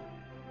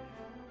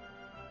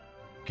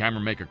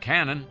 Camera maker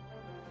Canon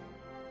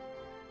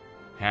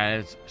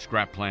has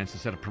scrapped plans to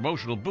set up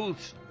promotional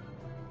booths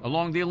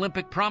along the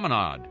Olympic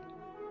Promenade.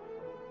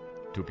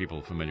 Two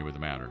people familiar with the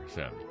matter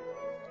said.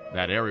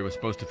 That area was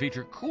supposed to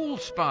feature cool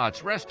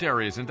spots, rest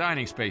areas, and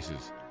dining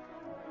spaces.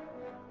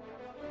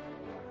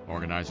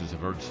 Organizers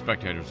have urged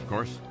spectators, of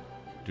course,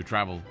 to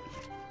to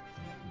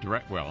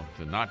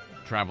not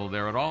travel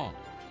there at all.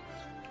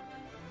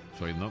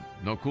 So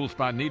no cool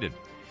spot needed.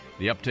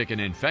 The uptick in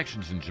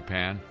infections in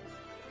Japan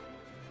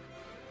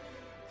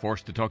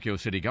forced the Tokyo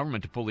city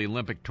government to pull the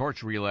Olympic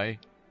torch relay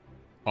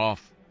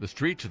off the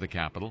streets of the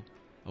capital,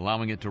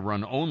 allowing it to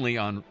run only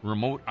on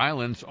remote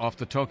islands off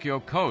the Tokyo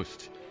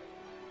coast.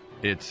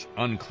 It's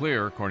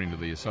unclear, according to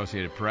the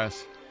Associated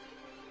Press,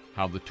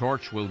 how the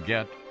torch will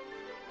get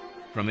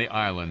from the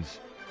islands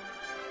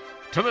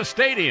to the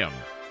stadium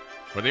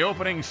for the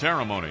opening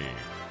ceremony.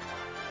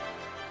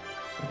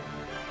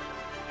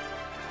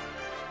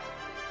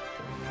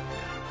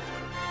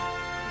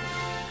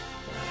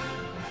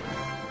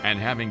 And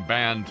having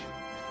banned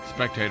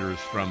spectators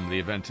from the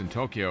events in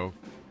Tokyo,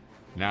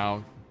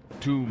 now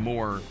two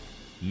more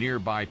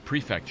nearby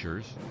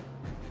prefectures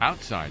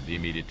outside the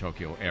immediate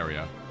Tokyo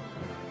area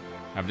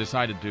have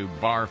decided to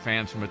bar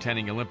fans from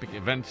attending Olympic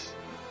events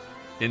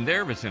in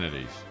their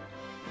vicinities.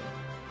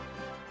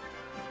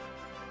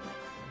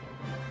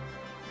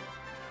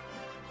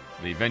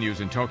 The venues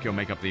in Tokyo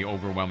make up the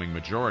overwhelming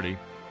majority,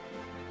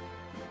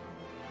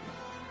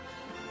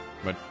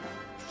 but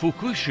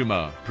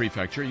Fukushima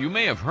Prefecture, you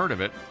may have heard of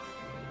it,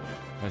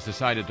 has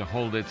decided to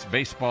hold its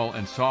baseball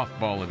and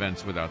softball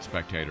events without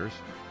spectators.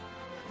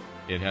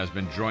 It has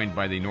been joined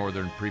by the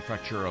northern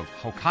prefecture of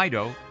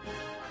Hokkaido.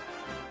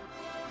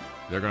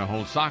 They're going to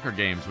hold soccer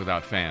games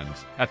without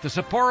fans at the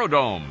Sapporo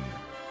Dome.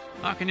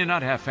 How can you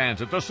not have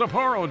fans at the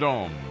Sapporo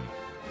Dome?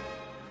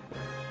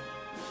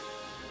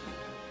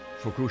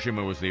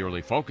 Fukushima was the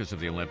early focus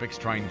of the Olympics,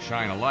 trying to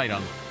shine a light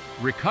on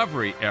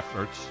recovery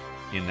efforts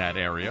in that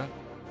area.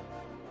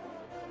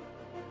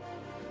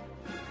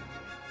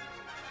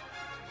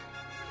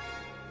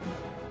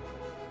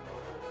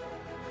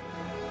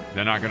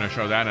 They're not going to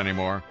show that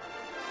anymore.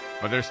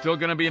 But there's still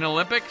going to be an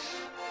Olympics?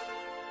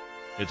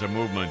 It's a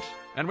movement,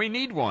 and we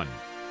need one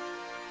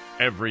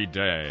every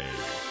day.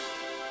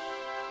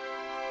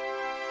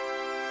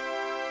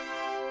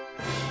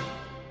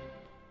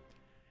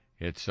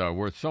 It's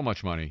worth so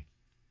much money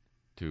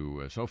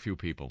to so few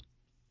people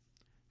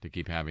to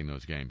keep having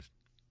those games.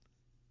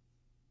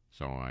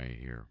 So I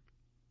hear.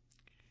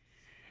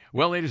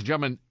 Well, ladies and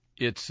gentlemen,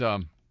 it's a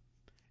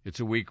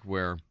week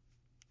where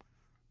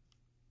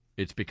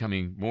it's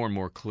becoming more and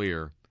more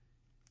clear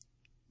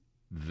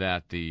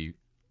that the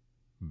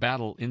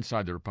battle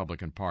inside the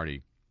Republican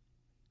Party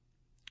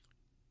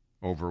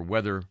over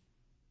whether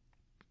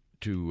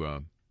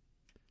to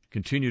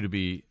continue to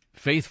be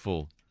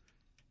faithful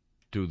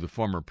to the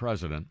former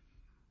president,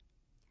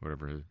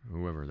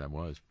 whoever that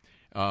was,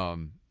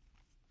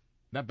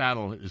 that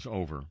battle is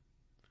over.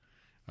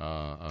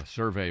 A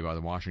survey by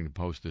the Washington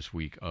Post this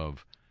week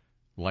of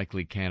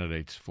likely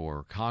candidates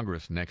for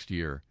Congress next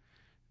year,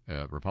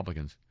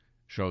 Republicans,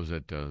 shows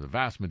that the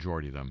vast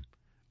majority of them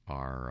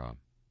are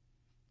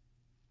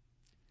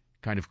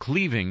kind of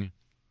cleaving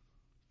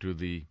to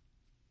the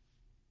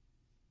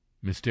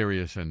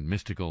mysterious and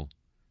mystical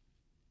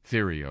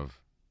theory of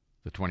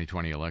the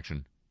 2020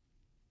 election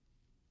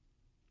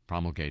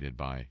promulgated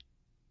by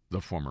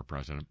the former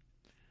president.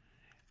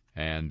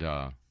 And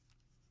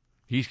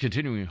he's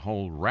continuing to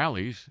hold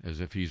rallies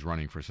as if he's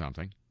running for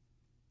something,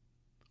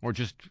 or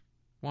just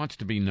wants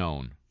to be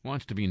known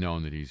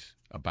that he's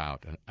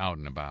out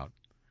and about.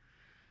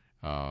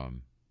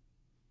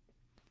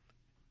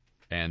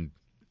 And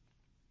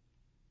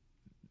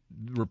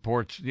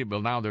reports,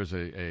 well, now there's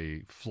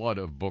a flood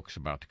of books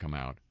about to come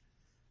out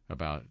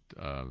about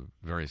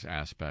various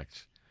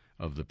aspects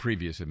of the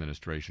previous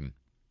administration.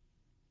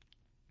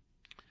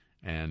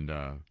 And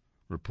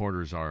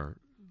reporters are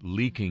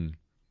leaking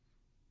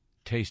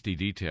tasty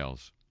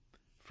details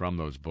from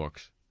those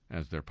books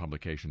as their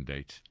publication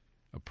dates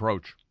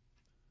approach.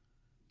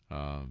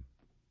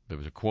 There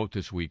was a quote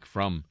this week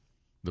from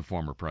the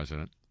former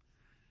president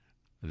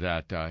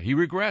that he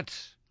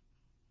regrets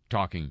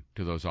talking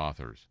to those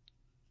authors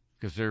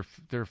because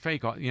they're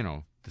fake,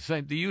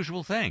 the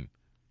usual thing.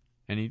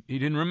 And he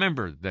didn't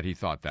remember that he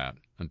thought that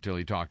until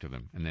he talked to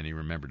them, and then he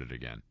remembered it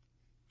again.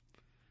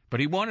 But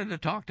he wanted to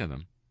talk to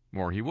them,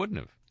 or he wouldn't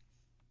have.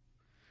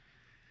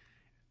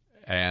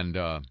 And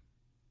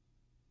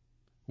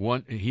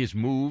he has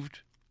moved,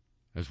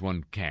 as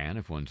one can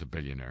if one's a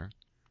billionaire,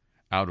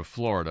 out of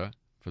Florida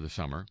for the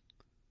summer.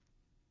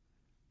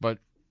 But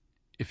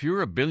if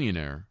you're a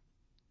billionaire,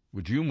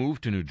 would you move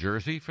to New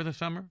Jersey for the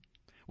summer?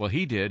 Well,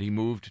 he did. He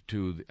moved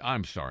to,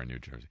 New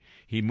Jersey.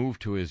 He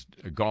moved to his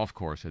golf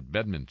course at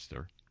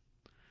Bedminster,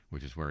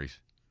 which is where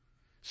he's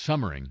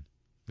summering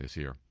this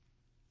year.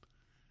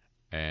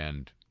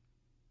 And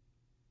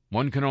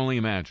one can only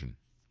imagine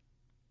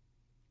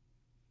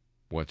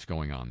what's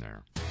going on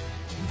there.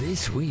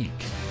 This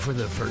week, for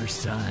the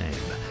first time,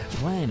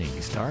 planning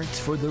starts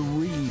for the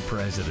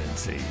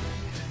re-presidency.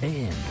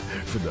 And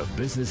for the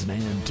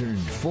businessman turned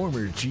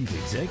former chief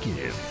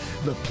executive,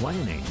 the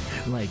planning,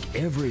 like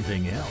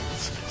everything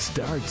else,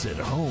 starts at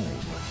home,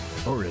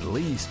 or at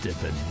least at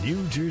the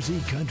New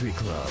Jersey Country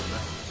Club.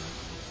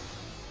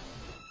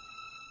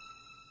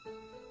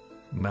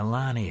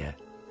 Melania.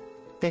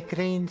 The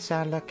greens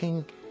are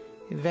looking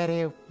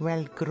very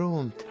well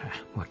groomed.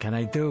 What can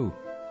I do?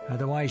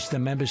 Otherwise the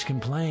members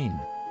complain.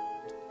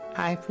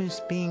 I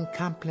was being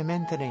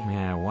complimentary.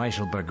 Yeah,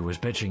 Weisselberger was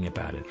bitching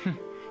about it.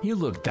 You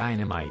look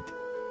dynamite.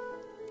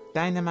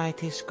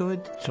 Dynamite is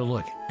good. So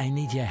look, I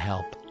need your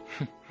help.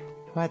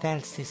 What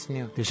else is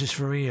new? This is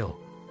for real.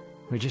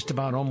 We're just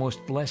about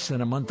almost less than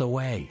a month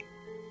away.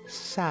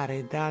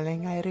 Sorry,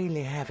 darling, I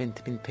really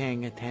haven't been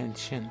paying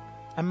attention.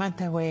 A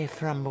month away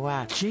from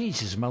what?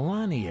 Jesus,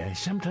 Melania,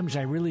 sometimes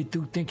I really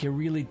do think you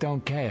really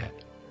don't care.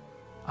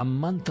 A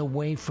month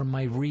away from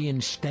my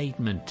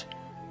reinstatement.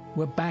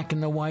 We're back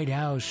in the White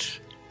House.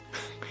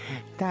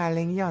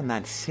 Darling, you're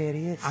not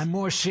serious. I'm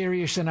more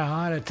serious than a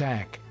heart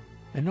attack.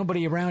 And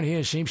nobody around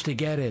here seems to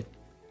get it.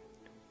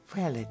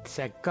 Well, it's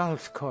a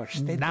golf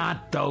course.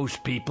 Not those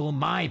people,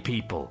 my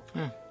people.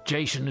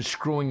 Jason is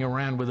screwing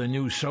around with a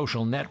new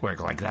social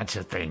network like that's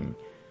a thing.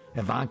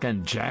 Ivanka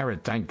and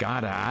Jared, thank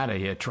God, are out of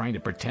here trying to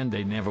pretend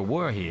they never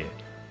were here.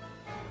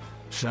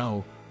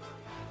 So,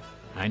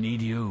 I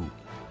need you.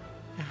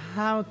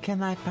 How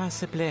can I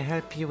possibly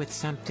help you with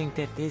something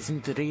that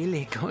isn't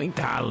really going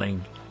to...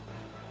 Darling,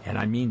 and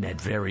I mean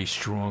that very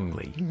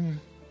strongly.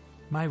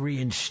 My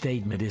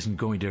reinstatement isn't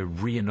going to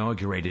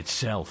reinaugurate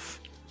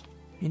itself.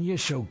 And you're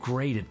so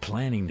great at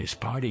planning this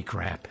party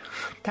crap.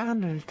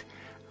 Donald,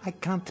 I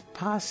can't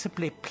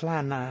possibly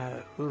plan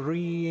a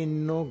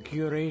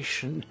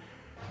reinauguration.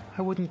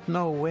 I wouldn't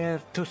know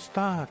where to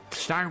start.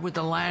 Start with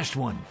the last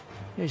one.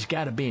 There's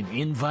got to be an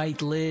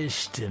invite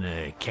list and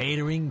a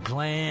catering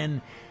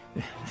plan.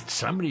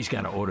 Somebody's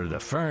got to order the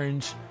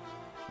ferns.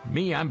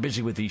 Me, I'm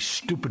busy with these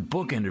stupid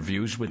book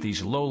interviews with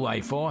these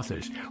low-life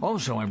authors.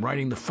 Also, I'm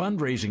writing the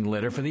fundraising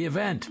letter for the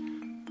event.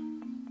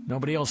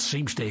 Nobody else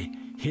seems to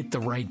hit the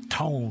right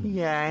tone.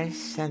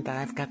 Yes, and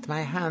I've got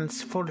my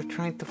hands full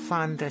trying to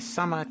fund a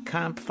summer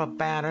camp for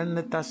Barron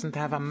that doesn't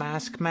have a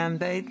mask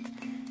mandate.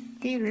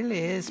 He really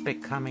is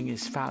becoming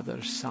his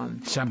father's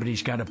son.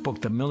 Somebody's got to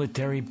book the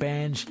military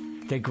bands.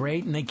 They're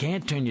great, and they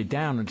can't turn you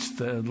down. It's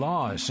the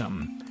law or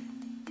something.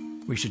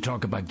 We should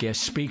talk about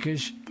guest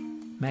speakers.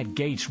 Matt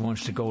Gaetz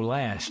wants to go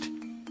last.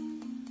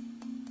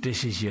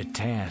 This is your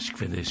task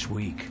for this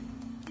week.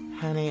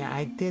 Honey,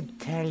 I did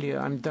tell you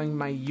I'm doing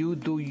my You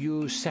Do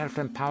You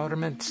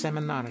self-empowerment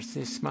seminars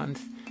this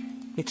month.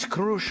 It's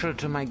crucial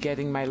to my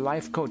getting my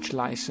life coach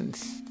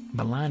license.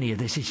 Melania,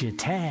 this is your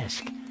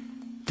task.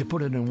 To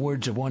put it in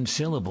words of one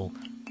syllable,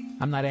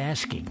 I'm not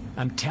asking,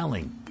 I'm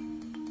telling.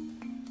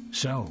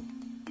 So,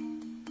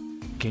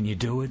 can you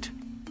do it?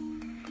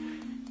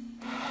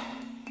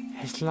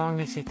 As long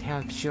as it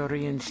helps your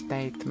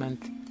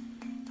reinstatement,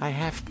 I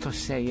have to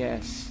say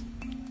yes.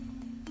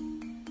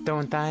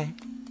 Don't I?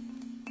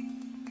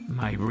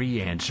 My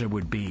re-answer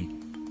would be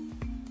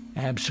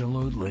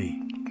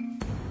absolutely.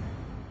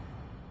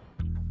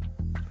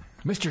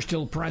 Mr.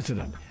 Still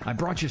President, I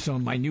brought you some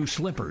of my new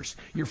slippers.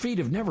 Your feet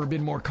have never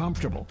been more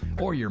comfortable,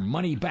 or your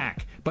money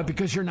back. But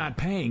because you're not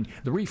paying,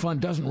 the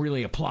refund doesn't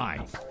really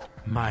apply.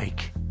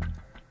 Mike,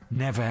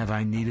 never have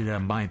I needed a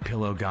My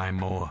Pillow guy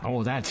more.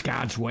 Oh, that's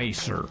God's way,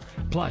 sir.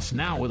 Plus,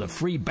 now with a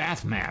free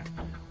bath mat.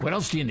 What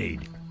else do you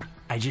need?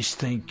 I just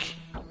think,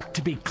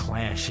 to be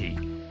classy,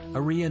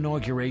 a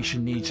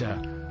re-inauguration needs a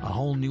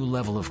whole new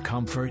level of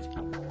comfort.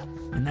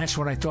 And that's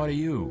what I thought of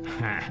you.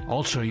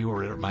 Also, you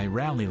were at my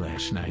rally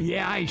last night.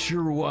 Yeah, I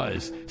sure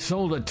was.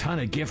 Sold a ton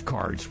of gift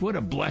cards. What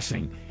a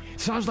blessing.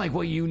 Sounds like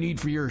what you need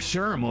for your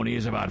ceremony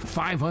is about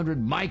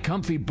 500 My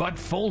Comfy Butt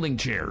folding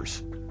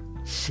chairs.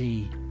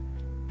 See,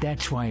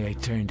 that's why I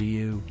turn to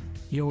you.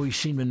 You always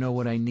seem to know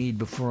what I need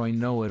before I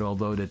know it,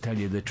 although, to tell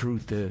you the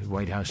truth, the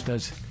White House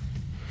does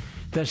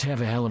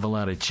have a hell of a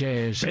lot of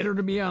chairs. Better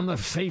to be on the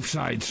safe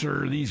side,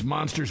 sir. These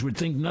monsters would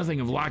think nothing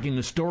of locking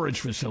the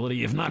storage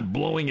facility, if not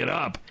blowing it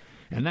up.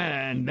 And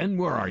then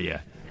where are you?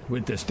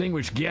 With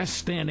distinguished guests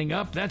standing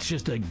up, that's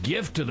just a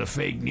gift to the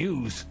fake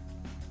news.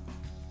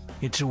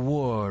 It's a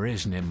war,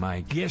 isn't it,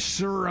 Mike? Yes,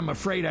 sir. I'm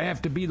afraid I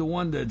have to be the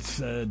one that's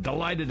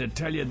delighted to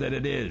tell you that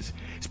it is.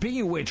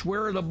 Speaking of which,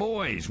 where are the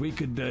boys? We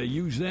could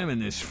use them in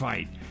this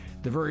fight.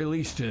 At the very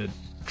least, to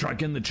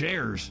truck in the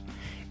chairs.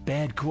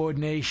 Bad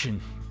coordination.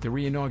 The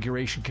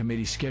re-inauguration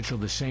committee scheduled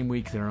the same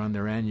week they're on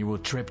their annual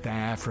trip to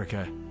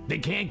Africa. They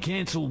can't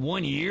cancel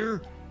 1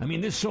 year? I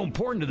mean, this is so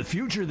important to the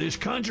future of this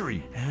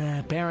country.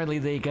 Apparently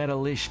they got a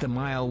list a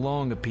mile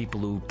long of people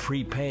who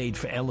prepaid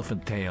for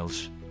elephant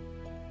tails.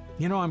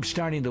 You know, I'm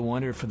starting to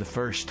wonder for the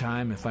first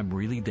time if I'm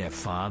really their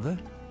father.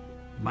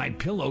 My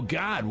pillow,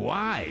 God,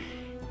 why?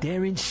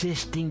 They're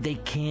insisting they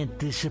can't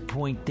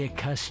disappoint their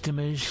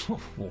customers.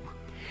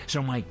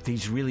 So, Mike,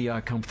 these really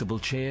are comfortable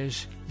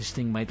chairs? This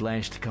thing might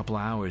last a couple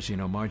of hours. You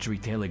know, Marjorie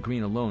Taylor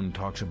Greene alone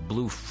talks a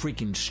blue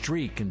freaking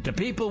streak, and the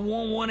people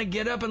won't want to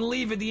get up and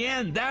leave at the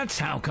end. That's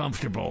how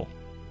comfortable.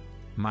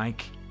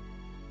 Mike,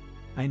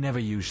 I never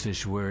use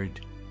this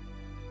word,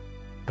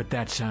 but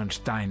that sounds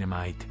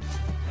dynamite.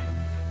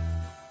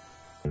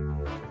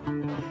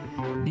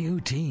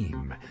 New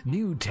team,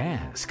 new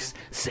tasks,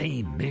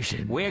 same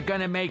mission. We're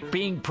gonna make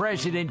being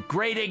president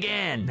great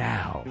again.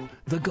 Now,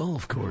 the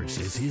golf course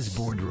is his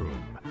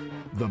boardroom.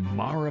 The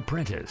Mar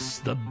Apprentice,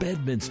 the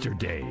Bedminster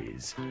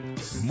days.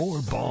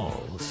 More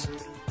balls,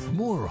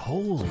 more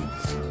holes.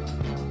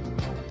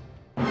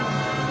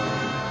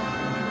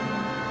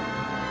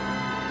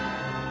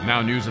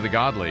 Now, news of the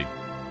godly.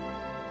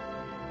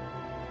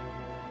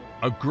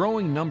 A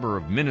growing number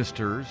of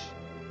ministers,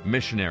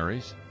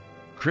 missionaries,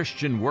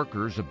 Christian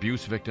workers,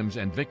 abuse victims,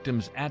 and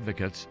victims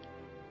advocates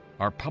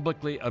are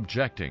publicly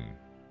objecting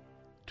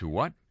to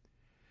what?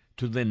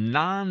 To the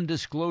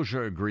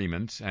non-disclosure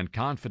agreements and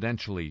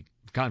confidentiality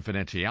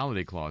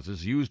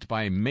clauses used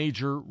by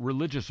major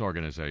religious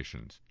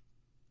organizations.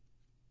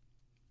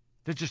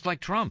 They're just like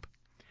Trump.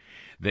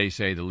 They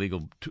say the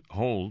legal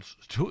tools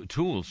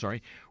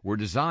were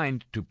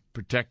designed to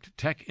protect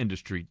tech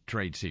industry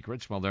trade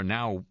secrets, while they're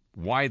now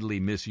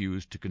widely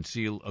misused to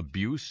conceal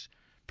abuse,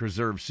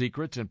 preserve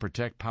secrets, and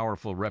protect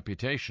powerful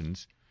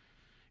reputations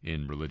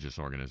in religious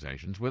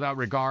organizations without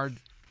regard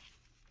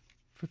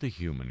for the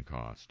human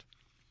cost.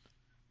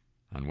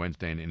 On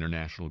Wednesday, an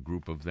international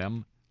group of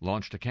them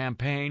launched a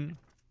campaign,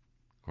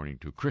 according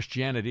to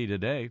Christianity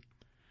Today,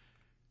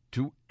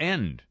 to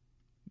end,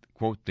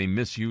 quote, the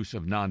misuse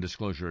of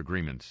non-disclosure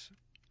agreements,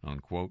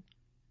 unquote.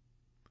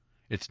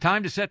 It's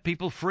time to set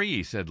people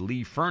free, said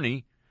Lee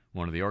Fernie,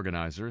 one of the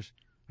organizers,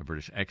 a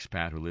British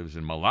expat who lives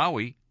in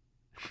Malawi.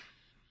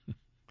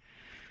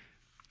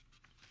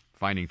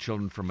 Finding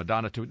children from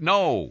Madonna to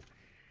no,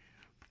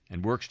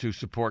 and works to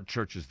support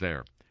churches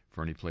there.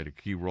 Fernie played a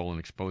key role in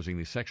exposing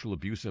the sexual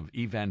abuse of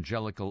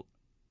evangelical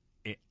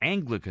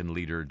Anglican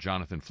leader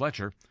Jonathan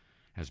Fletcher,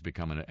 has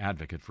become an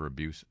advocate for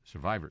abuse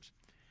survivors.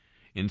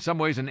 In some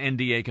ways, an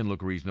NDA can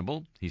look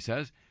reasonable, he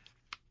says,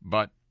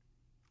 but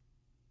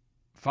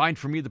find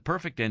for me the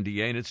perfect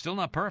NDA, and it's still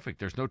not perfect.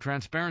 There's no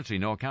transparency,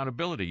 no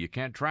accountability. You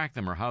can't track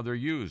them or how they're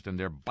used, and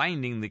they're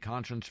binding the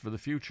conscience for the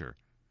future,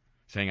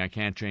 saying I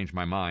can't change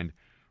my mind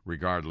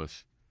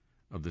regardless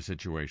of the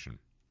situation.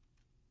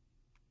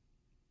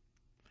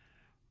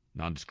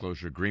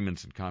 Non-disclosure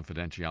agreements and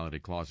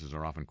confidentiality clauses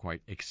are often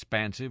quite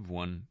expansive.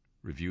 One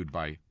reviewed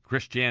by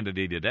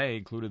Christianity Today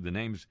included the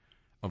names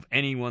of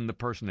anyone the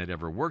person had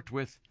ever worked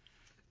with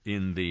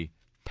in the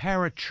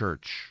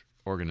parachurch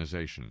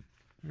organization.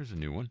 Here's a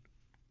new one.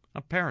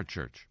 A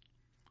parachurch.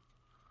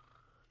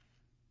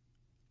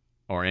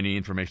 Or any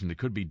information that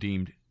could be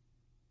deemed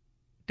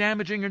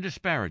damaging or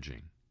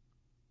disparaging,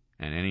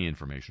 and any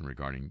information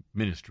regarding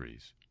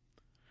ministries.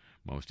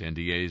 Most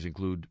NDAs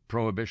include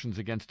prohibitions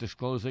against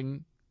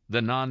disclosing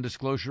the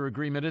non-disclosure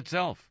agreement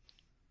itself,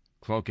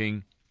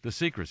 cloaking the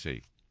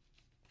secrecy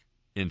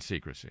in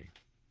secrecy.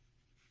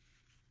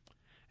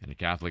 And a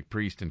Catholic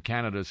priest in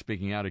Canada is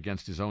speaking out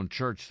against his own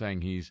church,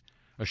 saying he's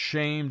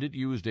ashamed it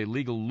used a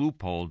legal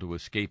loophole to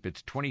escape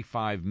its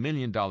 $25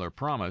 million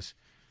promise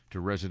to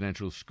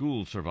residential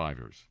school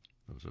survivors.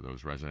 Those are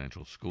those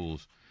residential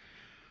schools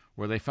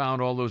where they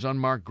found all those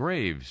unmarked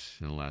graves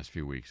in the last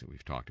few weeks that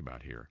we've talked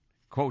about here.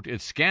 Quote,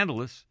 "It's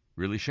scandalous,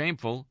 really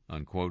shameful,"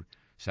 unquote,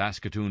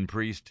 Saskatoon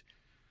priest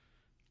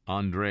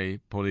Andrei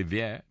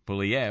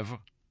Polyev.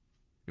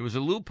 "It was a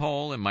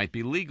loophole. It might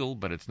be legal,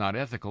 but it's not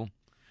ethical."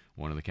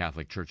 One of the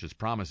Catholic Church's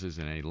promises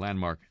in a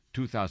landmark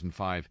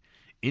 2005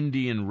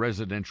 Indian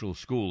residential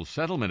school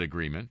settlement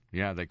agreement,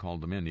 yeah, they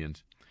called them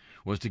Indians,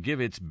 was to give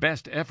its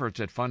best efforts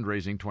at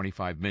fundraising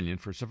 $25 million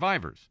for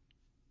survivors.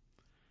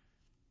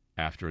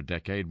 After a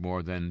decade,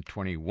 more than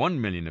 $21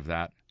 million of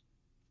that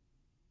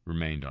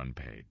remained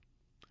unpaid.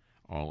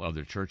 All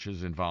other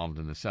churches involved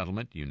in the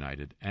settlement,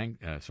 United,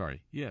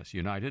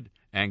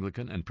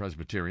 Anglican, and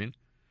Presbyterian,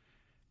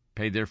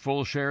 paid their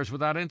full shares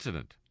without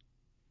incident.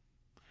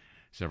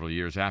 Several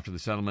years after the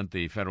settlement,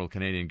 the federal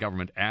Canadian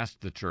government asked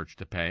the church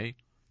to pay.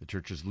 The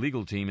church's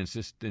legal team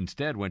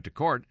instead went to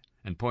court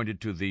and pointed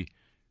to the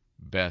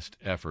best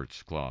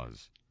efforts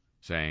clause,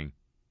 saying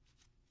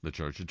the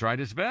church had tried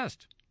its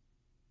best.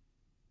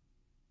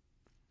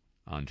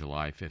 On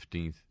July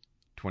 15th,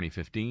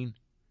 2015,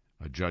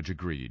 a judge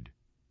agreed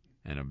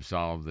and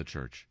absolved the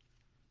church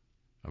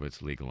of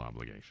its legal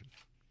obligation.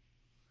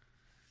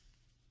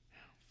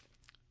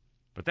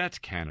 But that's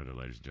Canada,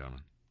 ladies and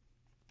gentlemen.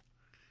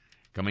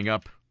 Coming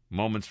up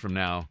moments from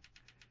now,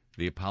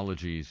 the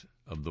apologies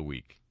of the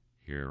week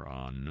here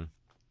on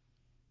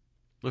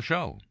the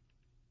show.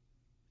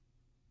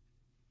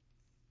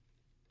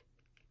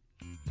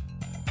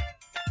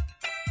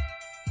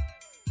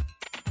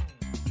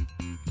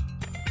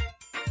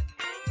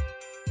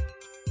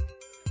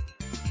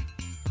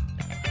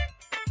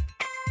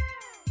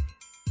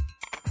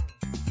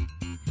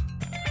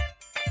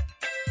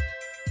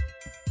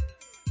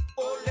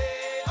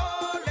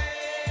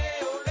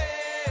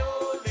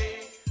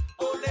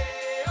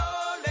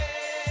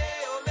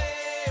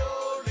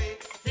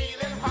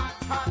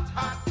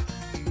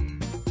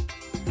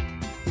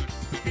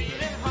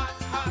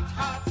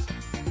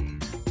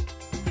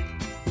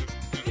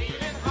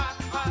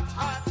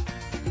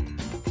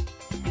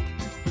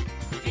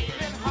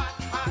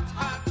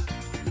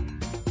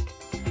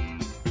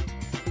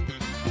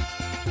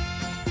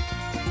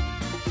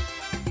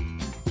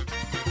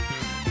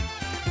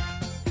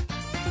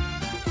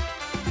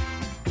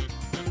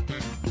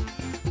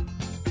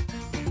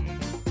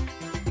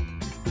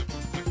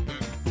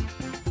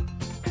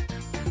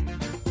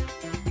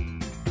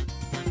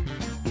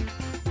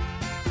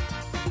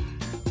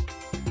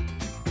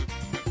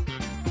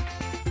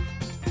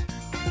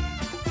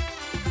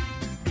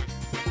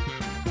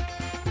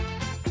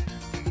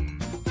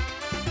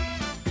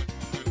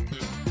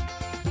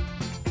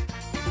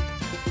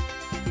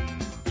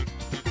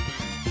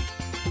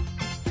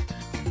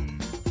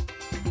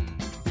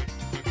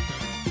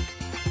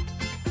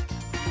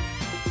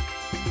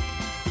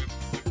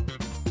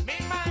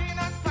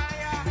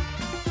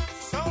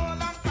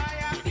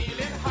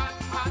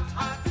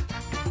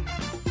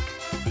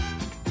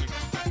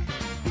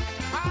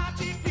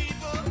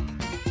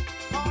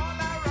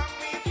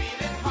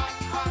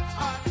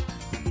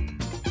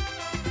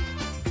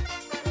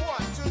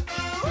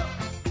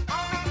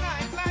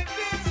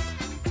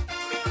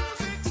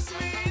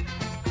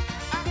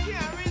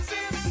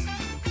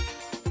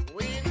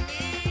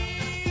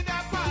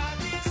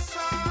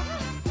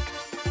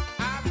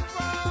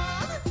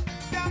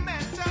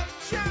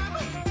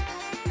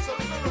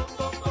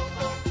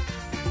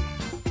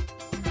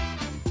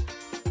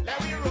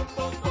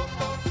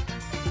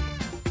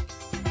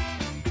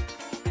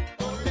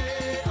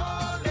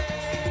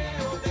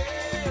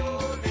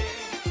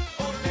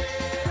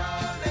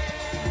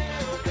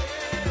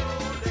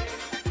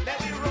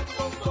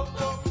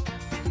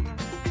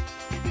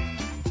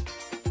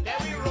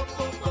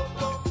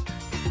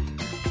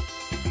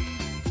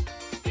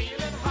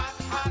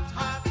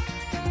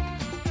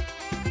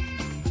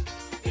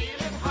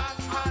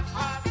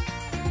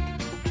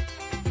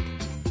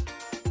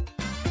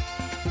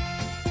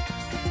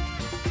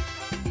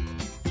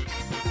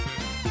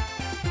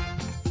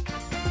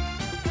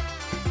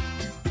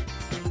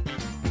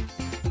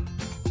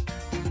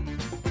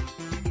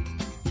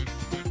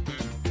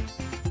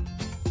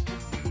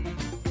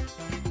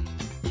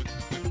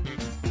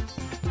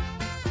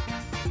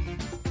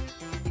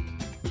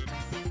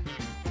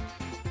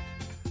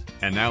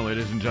 And now,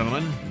 ladies and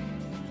gentlemen,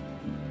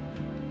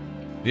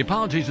 the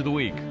apologies of the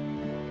week.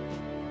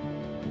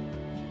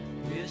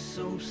 We're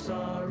so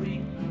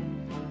sorry.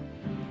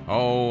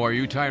 Oh, are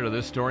you tired of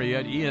this story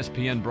yet?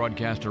 ESPN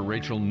broadcaster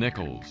Rachel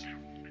Nichols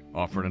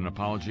offered an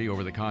apology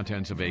over the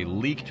contents of a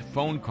leaked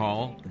phone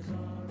call.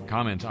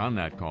 Comments on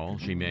that call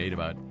she made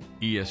about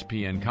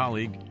ESPN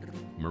colleague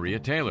Maria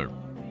Taylor.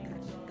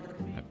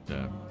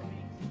 That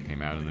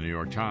came out in the New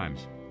York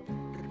Times.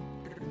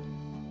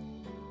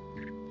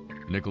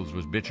 Nichols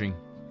was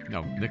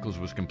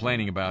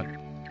complaining about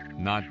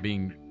not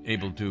being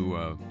able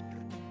to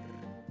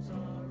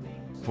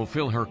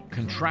fulfill her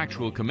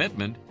contractual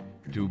commitment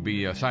to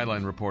be a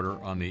sideline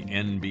reporter on the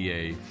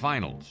NBA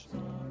Finals.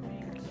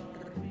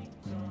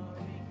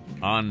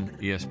 On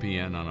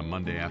ESPN on a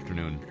Monday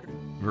afternoon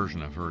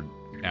version of her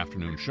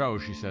afternoon show,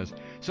 she says,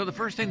 "So the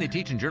first thing they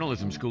teach in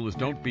journalism school is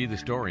don't be the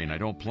story, and I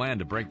don't plan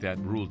to break that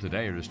rule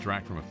today or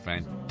distract from a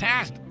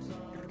fantastic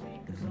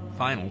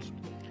finals.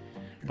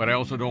 But I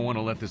also don't want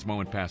to let this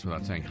moment pass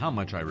without saying how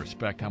much I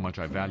respect, how much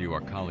I value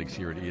our colleagues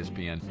here at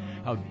ESPN,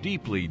 how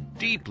deeply,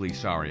 deeply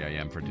sorry I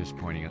am for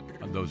disappointing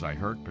those I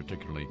hurt,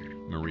 particularly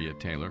Maria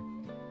Taylor,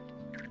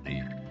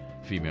 the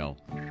female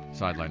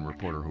sideline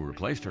reporter who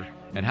replaced her,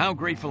 and how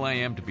grateful I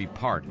am to be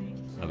part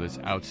of this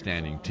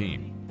outstanding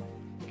team.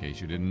 In case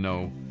you didn't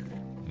know,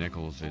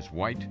 Nichols is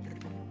white,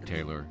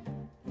 Taylor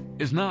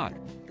is not."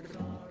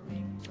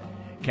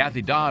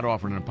 Kathy Dodd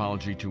offered an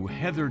apology to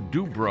Heather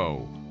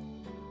Dubrow.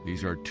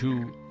 These are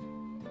two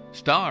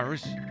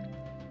stars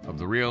of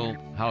the Real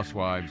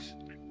Housewives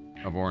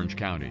of Orange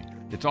County.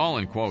 It's all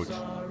in quotes.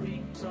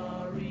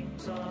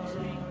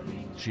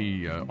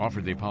 She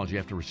offered the apology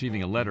after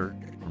receiving a letter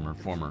from her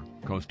former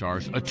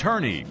co-star's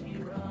attorney.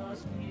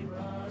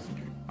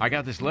 "I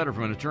got this letter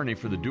from an attorney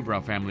for the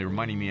Dubrow family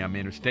reminding me I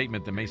made a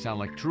statement that may sound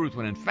like truth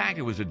when in fact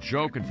it was a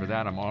joke, and for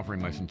that I'm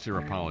offering my sincere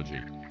apology,"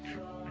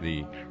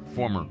 the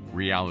former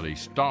reality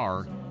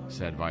star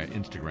said via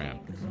Instagram.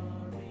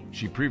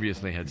 She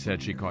previously had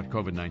said she caught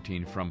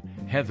COVID-19 from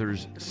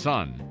Heather's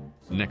son,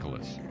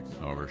 Nicholas.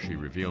 However, she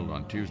revealed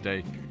on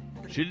Tuesday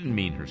she didn't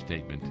mean her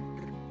statement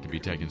to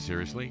be taken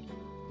seriously.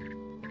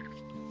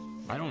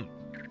 I don't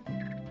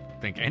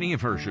think any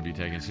of her should be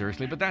taken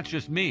seriously, but that's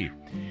just me.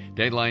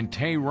 Dateline: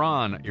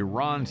 Tehran,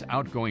 Iran's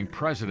outgoing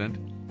president,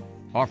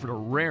 offered a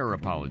rare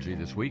apology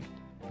this week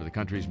for the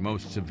country's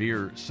most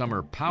severe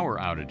summer power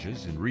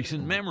outages in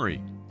recent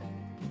memory.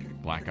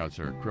 Blackouts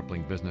are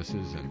crippling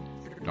businesses and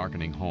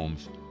darkening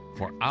homes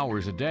for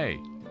hours a day.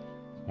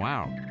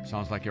 Wow,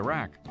 sounds like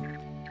Iraq.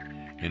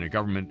 In a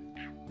government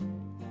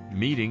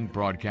meeting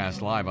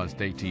broadcast live on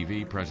state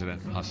TV,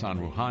 President Hassan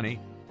Rouhani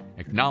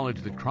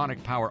acknowledged that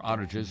chronic power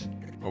outages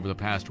over the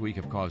past week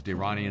have caused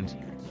Iranians,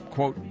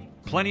 quote,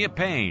 "plenty of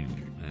pain,"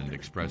 and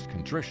expressed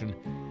contrition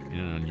in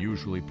an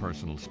unusually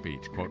personal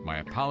speech. Quote, "My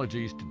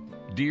apologies to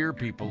dear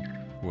people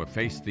who have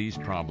faced these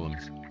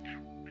problems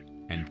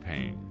and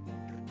pain."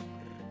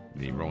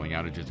 The rolling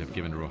outages have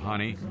given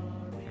Rouhani,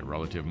 a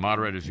relative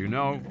moderate, as you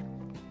know,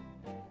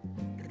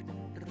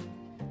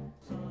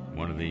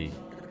 one of the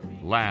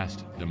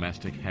last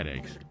domestic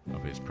headaches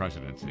of his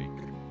presidency,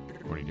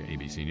 according to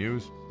ABC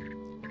News.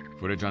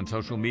 Footage on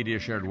social media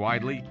shared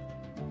widely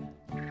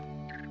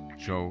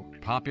show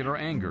popular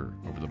anger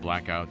over the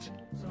blackouts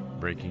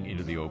breaking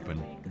into the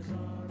open,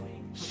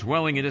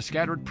 swelling into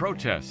scattered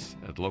protests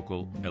at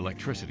local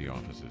electricity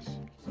offices.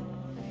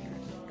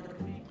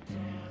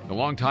 The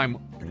longtime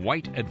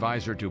white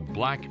advisor to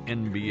black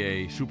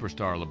NBA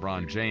superstar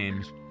LeBron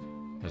James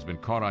has been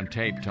caught on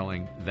tape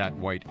telling that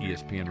white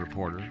ESPN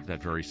reporter,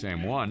 that very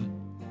same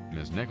one,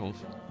 Ms.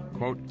 Nichols,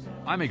 quote,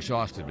 "I'm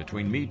exhausted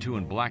between Me Too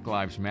and Black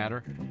Lives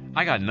Matter.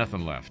 I got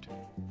nothing left,"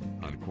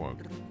 unquote.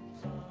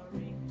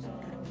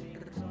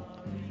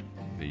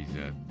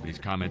 These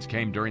comments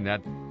came during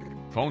that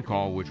phone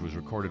call, which was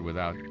recorded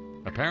without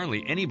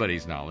apparently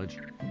anybody's knowledge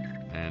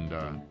and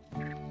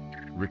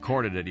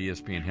recorded at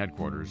ESPN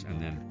headquarters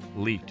and then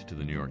leaked to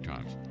the New York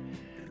Times.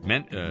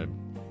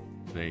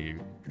 The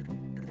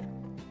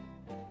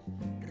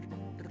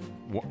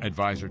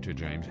advisor to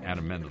James,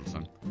 Adam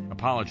Mendelsohn,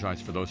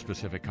 apologized for those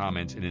specific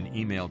comments in an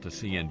email to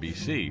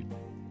CNBC.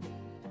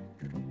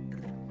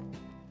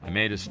 "I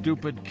made a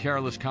stupid,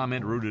 careless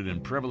comment rooted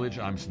in privilege.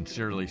 I'm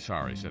sincerely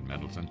sorry," said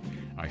Mendelsohn.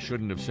 "I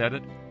shouldn't have said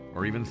it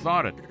or even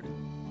thought it.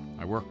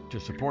 I work to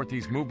support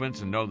these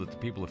movements and know that the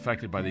people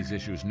affected by these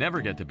issues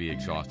never get to be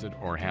exhausted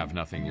or have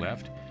nothing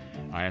left.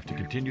 I have to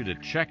continue to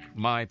check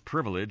my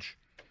privilege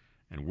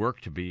and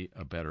work to be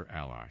a better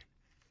ally."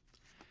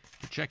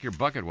 Check your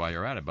bucket while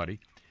you're at it, buddy.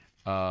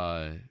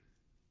 That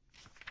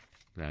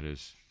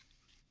is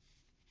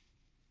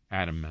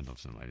Adam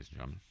Mendelsohn, ladies and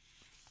gentlemen.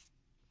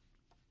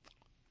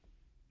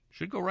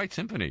 Should go write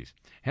symphonies.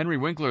 Henry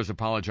Winkler is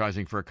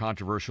apologizing for a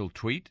controversial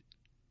tweet.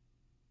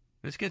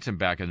 This gets him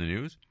back in the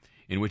news,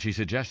 in which he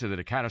suggested that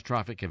a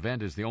catastrophic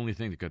event is the only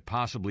thing that could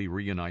possibly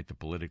reunite the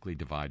politically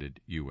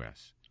divided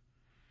U.S.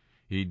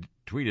 He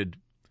tweeted,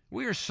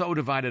 "We are so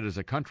divided as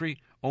a country,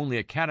 only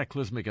a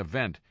cataclysmic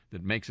event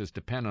that makes us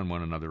depend on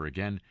one another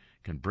again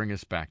can bring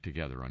us back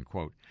together,"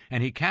 unquote.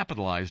 And he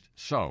capitalized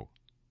 "so"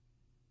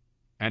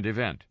 and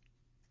 "event."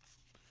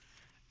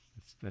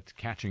 That's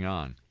catching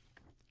on.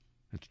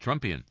 It's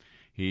Trumpian.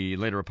 He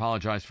later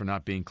apologized for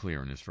not being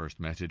clear in his first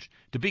message.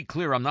 "To be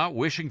clear, I'm not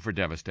wishing for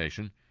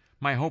devastation.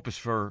 My hope is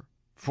for,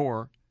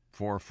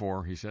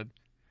 he said,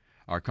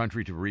 our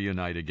country to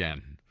reunite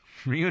again."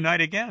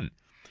 Reunite again.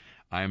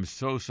 "I am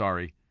so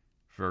sorry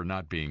for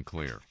not being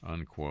clear,"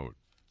 unquote.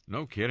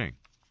 No kidding.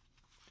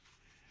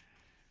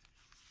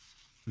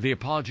 The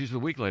apologies of the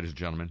week, ladies and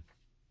gentlemen.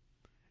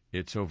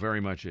 It so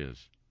very much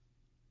is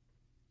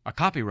a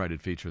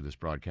copyrighted feature of this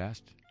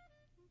broadcast.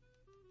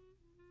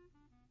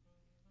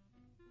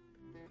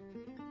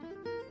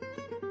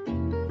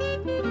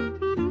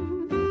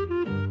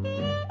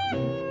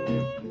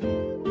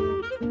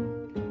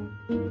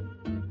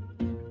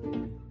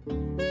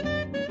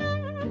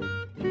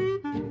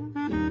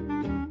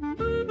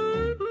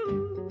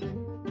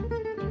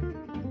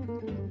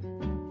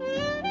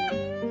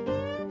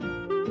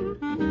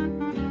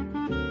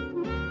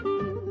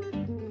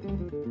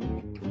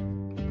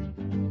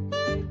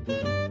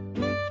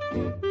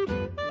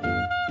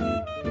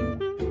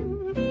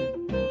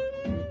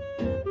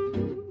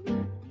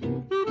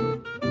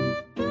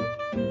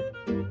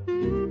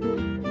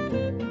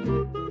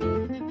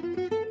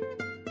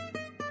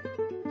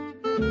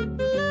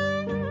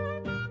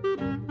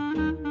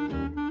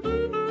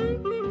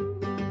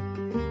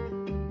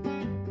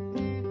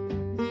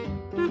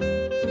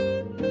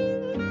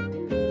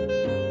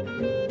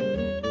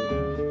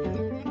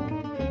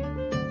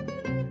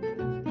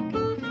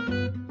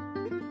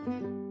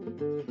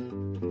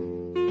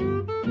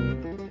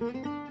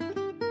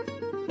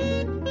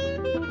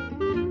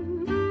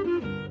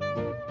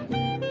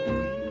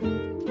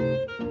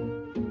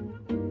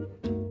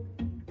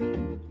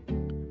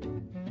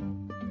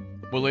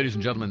 Well, ladies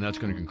and gentlemen, that's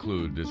going to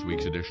conclude this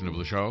week's edition of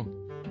the show.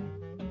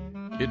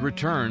 It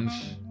returns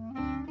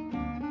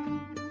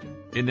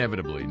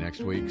inevitably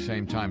next week,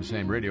 same time,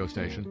 same radio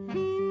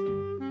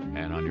station,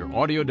 and on your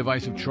audio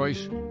device of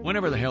choice,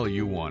 whenever the hell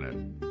you want it.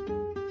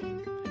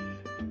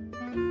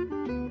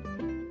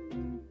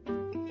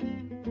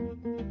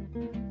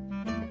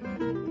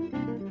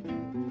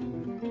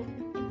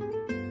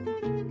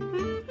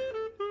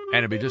 And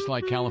it'd be just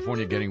like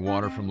California getting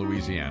water from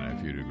Louisiana,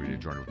 if you'd agree to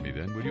join with me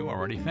then. Would you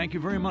already? Thank you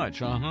very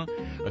much. A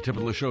tip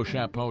of the show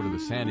chapeau to the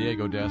San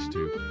Diego desk,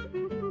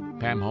 to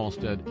Pam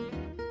Halstead,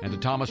 and to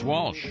Thomas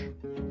Walsh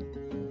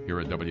here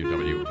at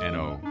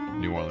WWNO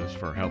New Orleans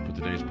for help with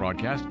today's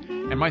broadcast.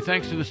 And my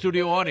thanks to the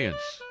studio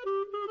audience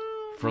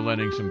for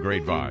lending some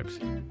great vibes.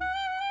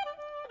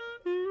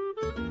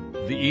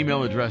 The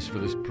email address for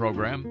this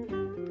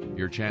program,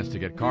 your chance to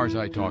get Cars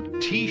I Talk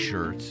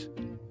t-shirts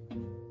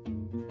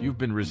you've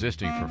been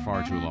resisting for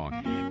far too long.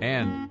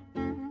 And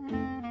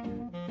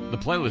the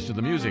playlist of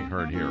the music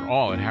heard here,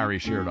 all at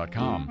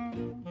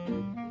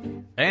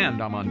harryshearer.com.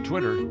 And I'm on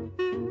Twitter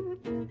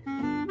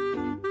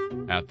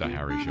at the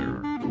Harry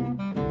Shearer.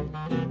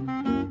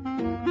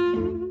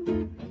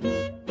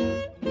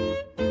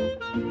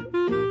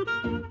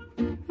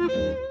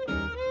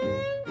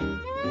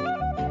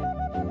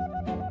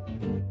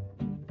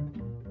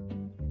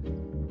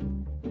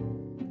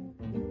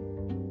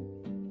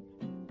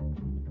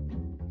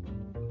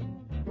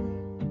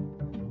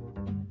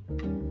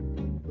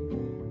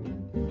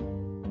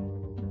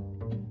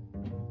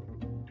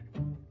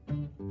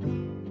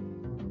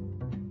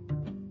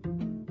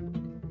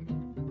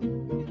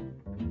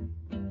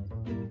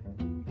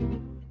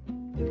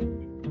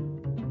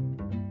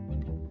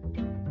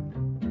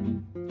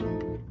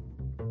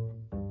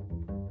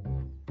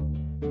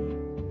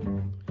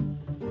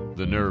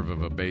 The nerve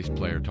of a bass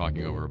player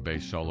talking over a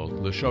bass solo.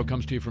 The show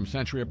comes to you from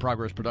Century of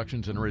Progress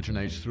Productions and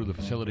originates through the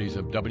facilities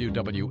of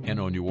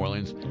WWNO New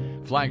Orleans,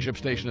 flagship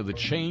station of the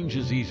Change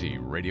is Easy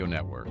radio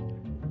network.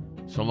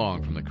 So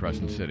long from the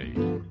Crescent City.